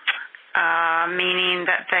 meaning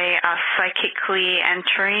that they are psychically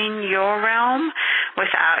entering your realm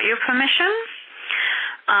without your permission.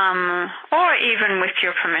 Or even with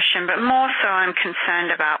your permission, but more so I'm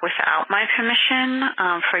concerned about without my permission.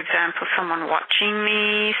 For example, someone watching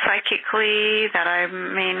me psychically that I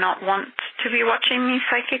may not want to be watching me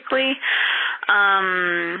psychically.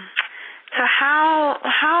 So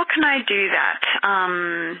how can I do that?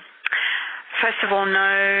 First of all,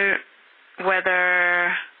 know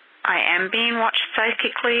whether I am being watched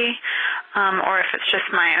psychically, or if it's just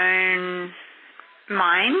my own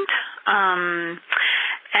mind.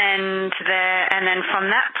 And then from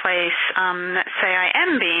that place, let's say I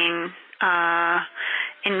am being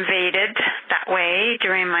invaded that way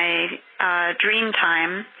during my dream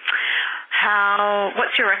time.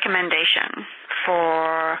 What's your recommendation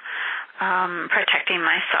for protecting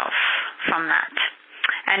myself from that,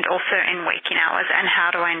 and also in waking hours, and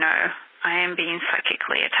how do I know I am being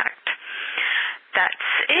psychically attacked? That's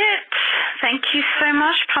it. Thank you so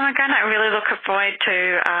much, Pomegranate. I really look forward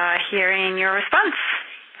to hearing your response.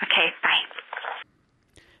 Okay, bye.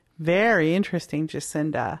 Very interesting,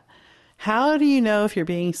 Jacinda. How do you know if you're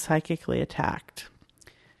being psychically attacked?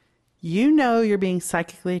 You know you're being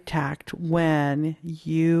psychically attacked when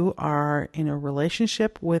you are in a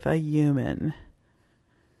relationship with a human.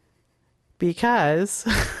 Because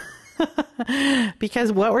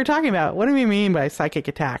what we're talking about, what do we mean by psychic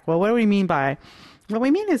attack? Well, what we mean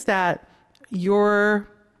is that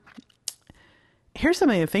here's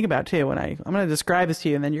something to think about too. I'm going to describe this to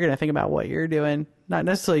you, and then you're going to think about what you're doing. Not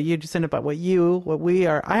necessarily you, Jacinda, but what we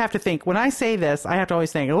are. I have to think, when I say this, I have to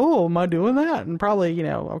always think, oh, am I doing that? And probably,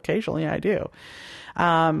 occasionally I do.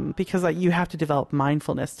 Because you have to develop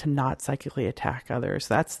mindfulness to not psychically attack others.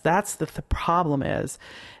 That's the problem is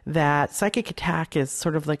that psychic attack is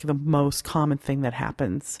sort of like the most common thing that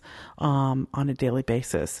happens, on a daily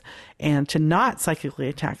basis. And to not psychically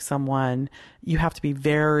attack someone, you have to be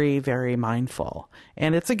very, very mindful.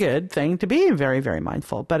 And it's a good thing to be very, very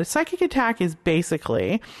mindful. But a psychic attack is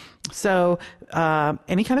basically,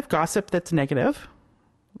 any kind of gossip that's negative.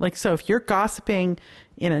 So if you're gossiping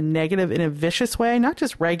in a vicious way, not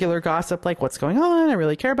just regular gossip, like what's going on, I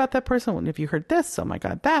really care about that person. Have you heard this? Oh my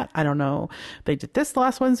God, that, I don't know. They did this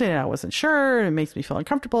last Wednesday and I wasn't sure. It makes me feel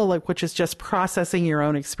uncomfortable, which is just processing your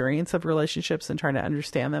own experience of relationships and trying to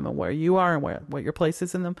understand them and where you are and what your place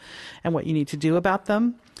is in them and what you need to do about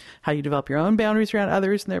them, how you develop your own boundaries around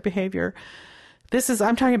others and their behavior.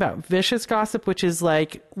 I'm talking about vicious gossip, which is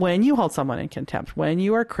like when you hold someone in contempt, when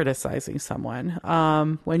you are criticizing someone,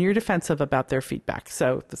 when you're defensive about their feedback.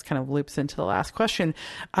 So this kind of loops into the last question.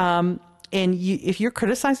 If you're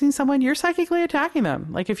criticizing someone, you're psychically attacking them.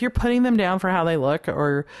 Like if you're putting them down for how they look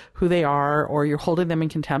or who they are, or you're holding them in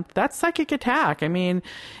contempt, that's psychic attack. I mean,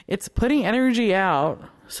 it's putting energy out.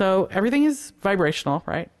 So everything is vibrational,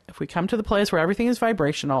 right? If we come to the place where everything is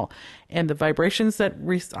vibrational and the vibrations that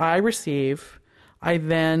I receive, I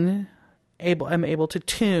then am able to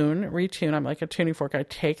retune. I'm like a tuning fork. I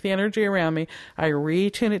take the energy around me, I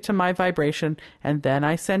retune it to my vibration, and then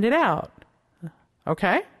I send it out.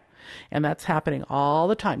 Okay? And that's happening all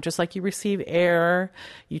the time. Just like you receive air,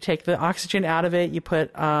 you take the oxygen out of it, you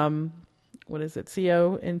put, CO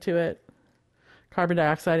into it, carbon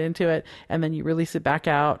dioxide into it, and then you release it back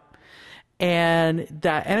out. And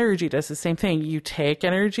that energy does the same thing. You take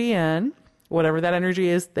energy in, whatever that energy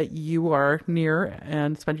is that you are near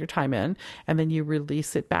and spend your time in, and then you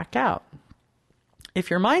release it back out. If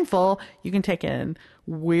you're mindful, you can take in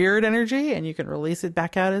weird energy and you can release it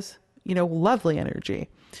back out as, lovely energy.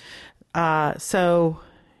 So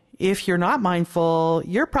if you're not mindful,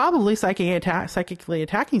 you're probably psychically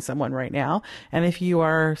attacking someone right now. And if you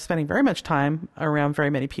are spending very much time around very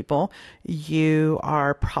many people, you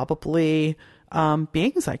are probably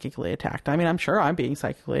being psychically attacked. I mean, I'm sure I'm being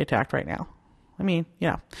psychically attacked right now. I mean,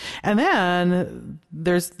 and then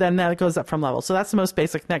that goes up from levels. So that's the most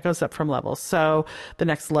basic. That goes up from levels. So the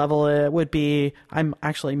next level would be, I'm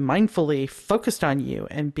actually mindfully focused on you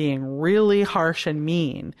and being really harsh and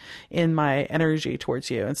mean in my energy towards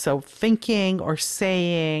you. And so thinking or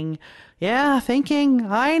saying, thinking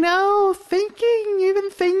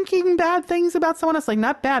bad things about someone else, like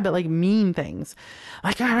not bad, but like mean things,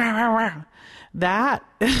 like that,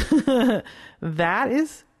 that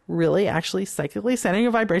is really actually psychically sending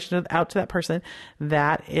a vibration out to that person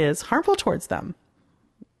that is harmful towards them.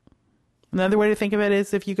 Another way to think of it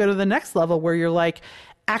is if you go to the next level where you're like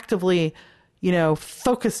actively,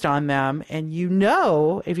 focused on them, and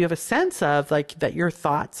if you have a sense of like that your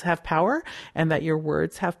thoughts have power and that your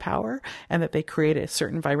words have power and that they create a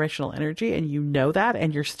certain vibrational energy, and that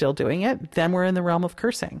and you're still doing it, then we're in the realm of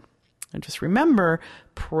cursing. And just remember,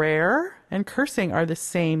 prayer and cursing are the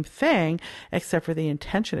same thing, except for the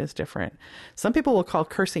intention is different. Some people will call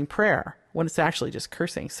cursing prayer when it's actually just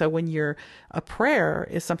cursing. So when a prayer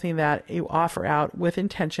is something that you offer out with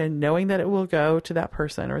intention, knowing that it will go to that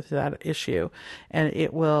person or to that issue and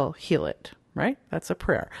it will heal it, right? That's a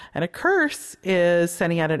prayer. And a curse is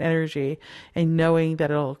sending out an energy and knowing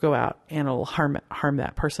that it'll go out and it'll harm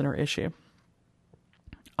that person or issue.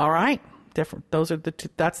 All right. Different. Those are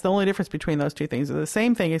that's the only difference between those two things. They're the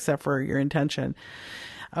same thing except for your intention.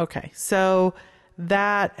 Okay. So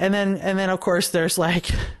that, and then of course there's like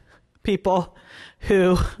people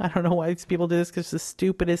who, I don't know why these people do this, because it's the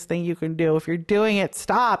stupidest thing you can do. If you're doing it,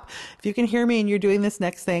 stop. If you can hear me and you're doing this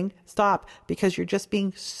next thing, stop, because you're just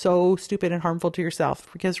being so stupid and harmful to yourself.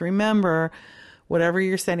 Because remember, whatever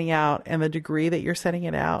you're sending out and the degree that you're sending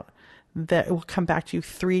it out, that it will come back to you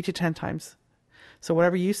 3 to 10 times. So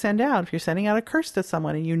whatever you send out, if you're sending out a curse to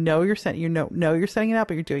someone and you know you're sending it out,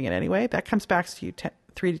 but you're doing it anyway, that comes back to you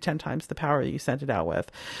 3 to 10 times the power that you sent it out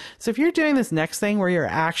with. So if you're doing this next thing where you're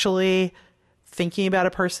actually thinking about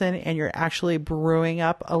a person and you're actually brewing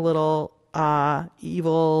up a little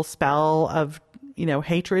evil spell of,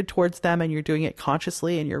 hatred towards them, and you're doing it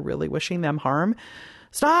consciously and you're really wishing them harm,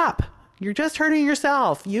 stop. You're just hurting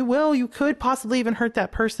yourself. You could possibly even hurt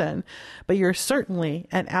that person, but you're certainly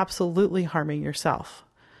and absolutely harming yourself,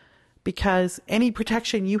 because any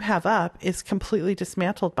protection you have up is completely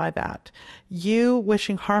dismantled by that. You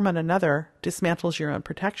wishing harm on another dismantles your own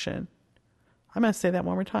protection. I'm going to say that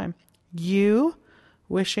one more time. You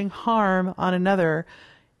wishing harm on another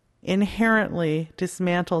inherently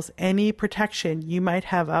dismantles any protection you might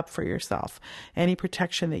have up for yourself. Any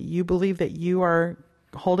protection that you believe that you are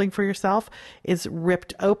holding for yourself is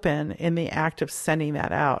ripped open in the act of sending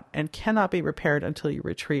that out and cannot be repaired until you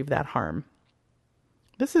retrieve that harm.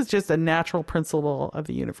 This is just a natural principle of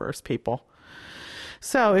the universe, people.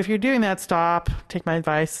 So if you're doing that, stop. Take my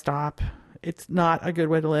advice, stop. It's not a good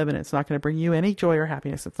way to live, and it's not going to bring you any joy or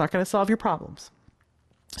happiness. It's not going to solve your problems.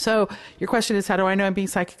 So your question is, how do I know I'm being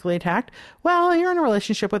psychically attacked? Well, you're in a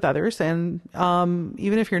relationship with others, and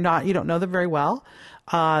even if you don't know them very well,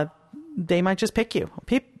 they might just pick you.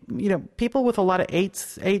 People with a lot of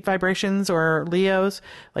eight vibrations or Leos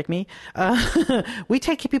like me, we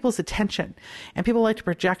take people's attention, and people like to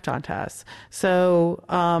project onto us. So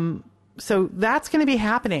that's going to be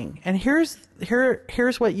happening. And here's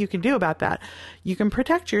what you can do about that. You can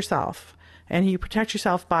protect yourself, and you protect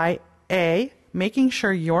yourself by making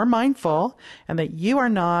sure you're mindful and that you are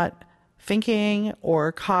not thinking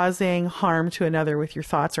or causing harm to another with your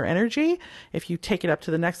thoughts or energy. If you take it up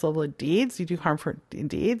to the next level of deeds, you do harm in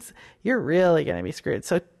deeds, you're really going to be screwed.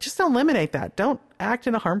 So just eliminate that. Don't act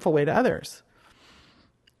in a harmful way to others.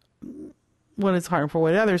 What is harmful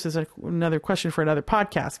way to others is another question for another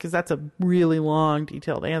podcast, because that's a really long,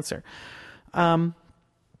 detailed answer. But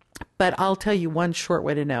I'll tell you one short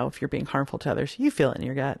way to know if you're being harmful to others. You feel it in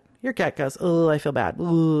your gut. Your gut goes, oh, I feel bad.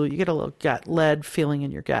 Ooh, you get a little gut lead feeling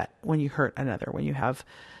in your gut when you hurt another, when you have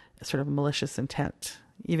a sort of malicious intent.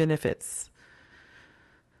 Even if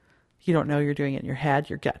you don't know you're doing it in your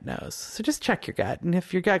head, your gut knows. So just check your gut. And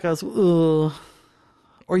if your gut goes, ooh,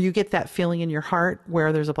 or you get that feeling in your heart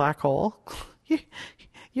where there's a black hole,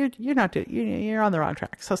 you're on the wrong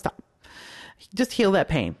track. So stop. Just heal that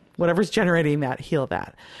pain. Whatever's generating that, heal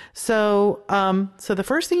that. So the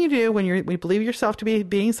first thing you do when we believe yourself to be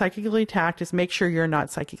being psychically attacked is make sure you're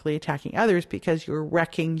not psychically attacking others, because you're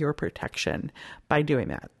wrecking your protection by doing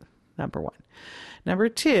that. Number one. Number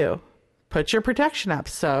two, put your protection up.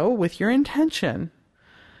 So with your intention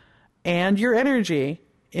and your energy,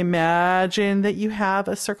 imagine that you have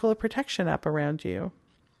a circle of protection up around you.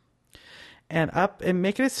 And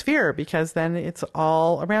make it a sphere, because then it's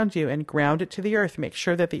all around you, and ground it to the earth. Make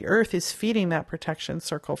sure that the earth is feeding that protection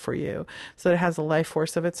circle for you, so that it has a life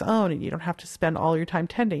force of its own and you don't have to spend all your time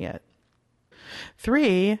tending it.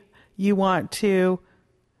 3, you want to,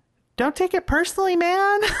 don't take it personally,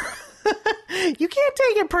 man. You can't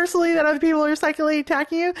take it personally that other people are psychically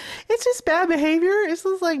attacking you. It's just bad behavior. It's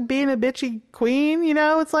just like being a bitchy queen,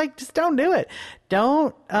 It's like, just don't do it.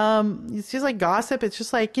 Don't, it's just like gossip. It's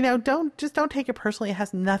just like, don't take it personally. It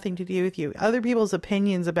has nothing to do with you. Other people's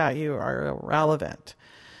opinions about you are irrelevant.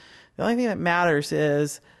 The only thing that matters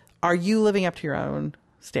is, are you living up to your own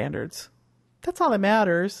standards? That's all that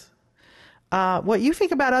matters. What you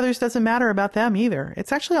think about others doesn't matter about them either.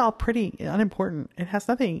 It's actually all pretty unimportant. It has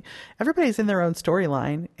nothing. Everybody's in their own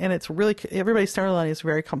storyline, and everybody's storyline is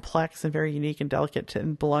very complex and very unique and delicate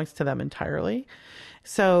and belongs to them entirely.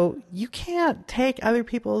 So you can't take other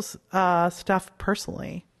people's stuff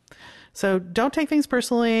personally. So don't take things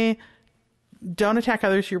personally. Don't attack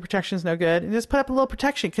others. Your protection is no good. And just put up a little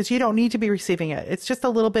protection, because you don't need to be receiving it. It's just a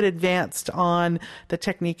little bit advanced on the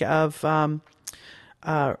technique of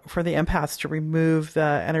for the empaths to remove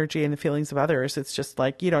the energy and the feelings of others. It's just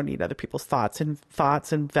like, you don't need other people's thoughts and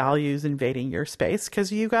values invading your space,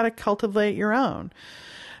 because you got to cultivate your own.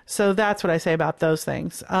 So that's what I say about those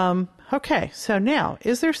things. Okay. So now,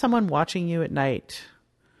 is there someone watching you at night,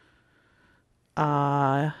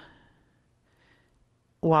 while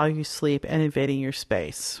you sleep and invading your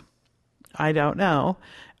space? I don't know.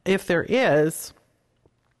 If there is,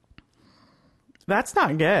 that's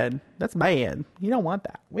not good. That's bad. You don't want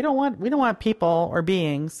that. We don't want people or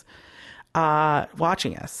beings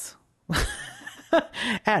watching us.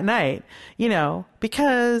 at night,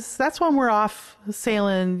 because that's when we're off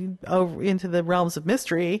sailing over into the realms of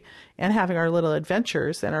mystery and having our little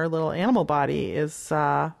adventures, and our little animal body is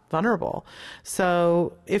vulnerable.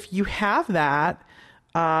 So if you have that,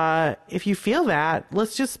 if you feel that,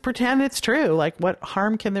 let's just pretend it's true. Like, what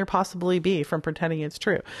harm can there possibly be from pretending it's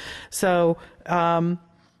true? So stand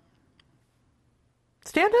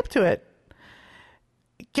up to it.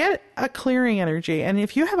 Get a clearing energy. And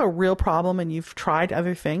if you have a real problem and you've tried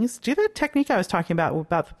other things, do that technique I was talking about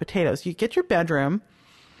the potatoes. You get your bedroom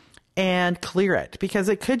and clear it, because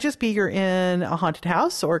it could just be you're in a haunted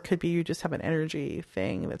house, or it could be you just have an energy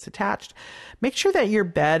thing that's attached. Make sure that your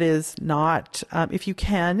bed is not, if you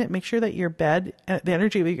can, make sure that your bed, the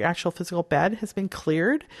energy of your actual physical bed has been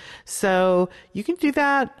cleared. So you can do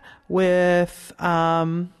that with,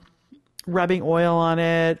 rubbing oil on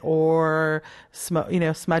it, or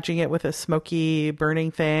smudging it with a smoky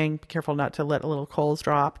burning thing. Be careful not to let little coals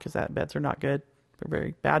drop, because that beds are not good. They're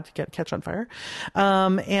very bad to catch on fire.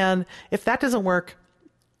 And if that doesn't work,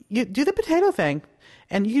 you do the potato thing,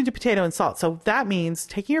 and you can do potato and salt. So that means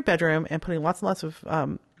taking your bedroom and putting lots and lots of,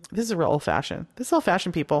 this is real old fashioned. This is old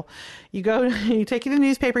fashioned, people. You take the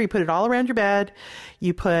newspaper, you put it all around your bed.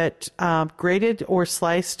 You put, grated or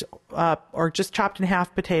sliced, or just chopped in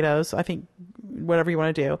half potatoes. I think whatever you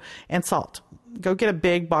want to do, and salt. Go get a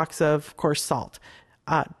big box of coarse salt.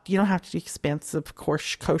 You don't have to do expensive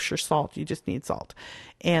kosher salt. You just need salt.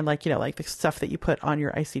 And like the stuff that you put on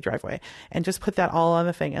your icy driveway, and just put that all on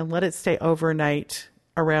the thing and let it stay overnight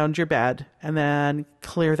around your bed, and then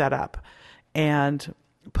clear that up. And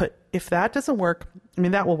if that doesn't work,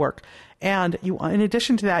 that will work. And in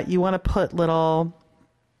addition to that, you want to put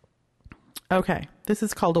this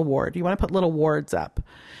is called a ward. You want to put little wards up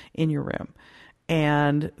in your room.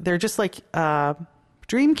 And they're just like,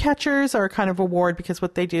 dream catchers are kind of a ward, because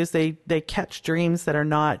what they do is they catch dreams that are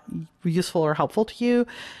not useful or helpful to you.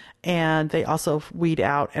 And they also weed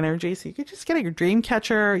out energy. So you could just get your dream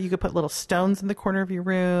catcher. You could put little stones in the corner of your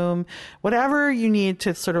room, whatever you need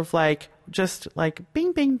to sort of just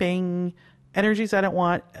bing, bing, bing, energies I don't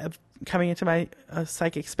want coming into my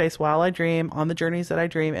psychic space while I dream, on the journeys that I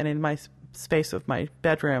dream, and in my space of my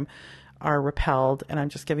bedroom are repelled. And I'm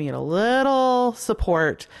just giving it a little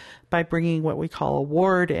support by bringing what we call a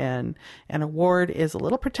ward in. And a ward is a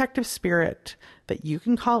little protective spirit that you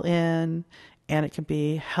can call in, and it can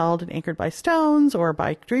be held and anchored by stones or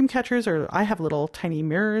by dream catchers, or I have little tiny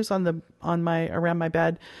mirrors around my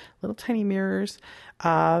bed, little tiny mirrors.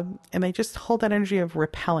 And they just hold that energy of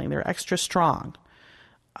repelling. They're extra strong.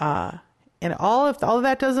 And all of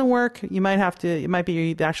that doesn't work, it might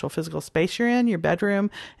be the actual physical space you're in, your bedroom.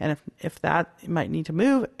 And if that, you might need to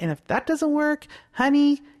move. And if that doesn't work,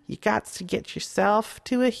 honey, you got to get yourself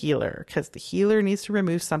to a healer, because the healer needs to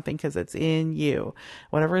remove something, because it's in you.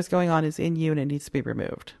 Whatever is going on is in you, and it needs to be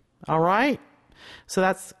removed. All right. So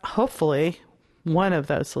that's hopefully one of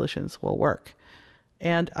those solutions will work.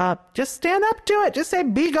 And just stand up to it. Just say,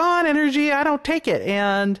 be gone, energy. I don't take it.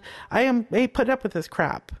 And I put up with this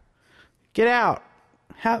crap. Get out.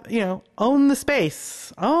 Own the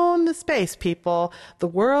space. Own the space, people. The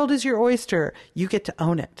world is your oyster. You get to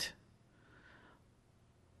own it.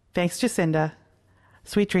 Thanks, Jacinda.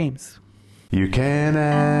 Sweet dreams. You can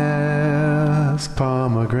ask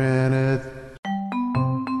Pomegranate.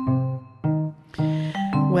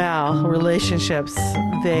 Well, relationships,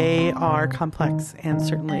 they are complex and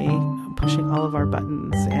certainly pushing all of our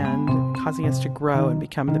buttons and causing us to grow and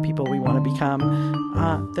become the people we want to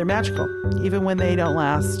become. They're magical, even when they don't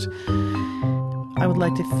last. I would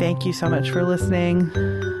like to thank you so much for listening,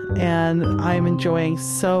 and I'm enjoying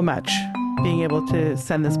so much being able to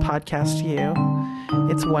send this podcast to you.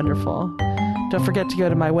 It's wonderful. Don't forget to go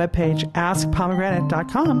to my webpage,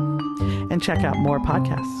 askpomegranate.com, and check out more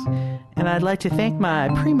podcasts. And I'd like to thank my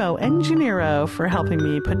primo engineero for helping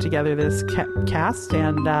me put together this cast,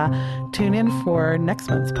 and tune in for next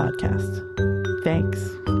month's podcast. Thanks.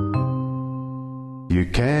 You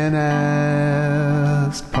can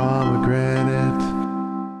ask Pomegranate.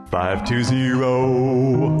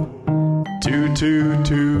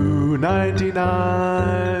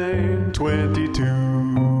 520-222-9922.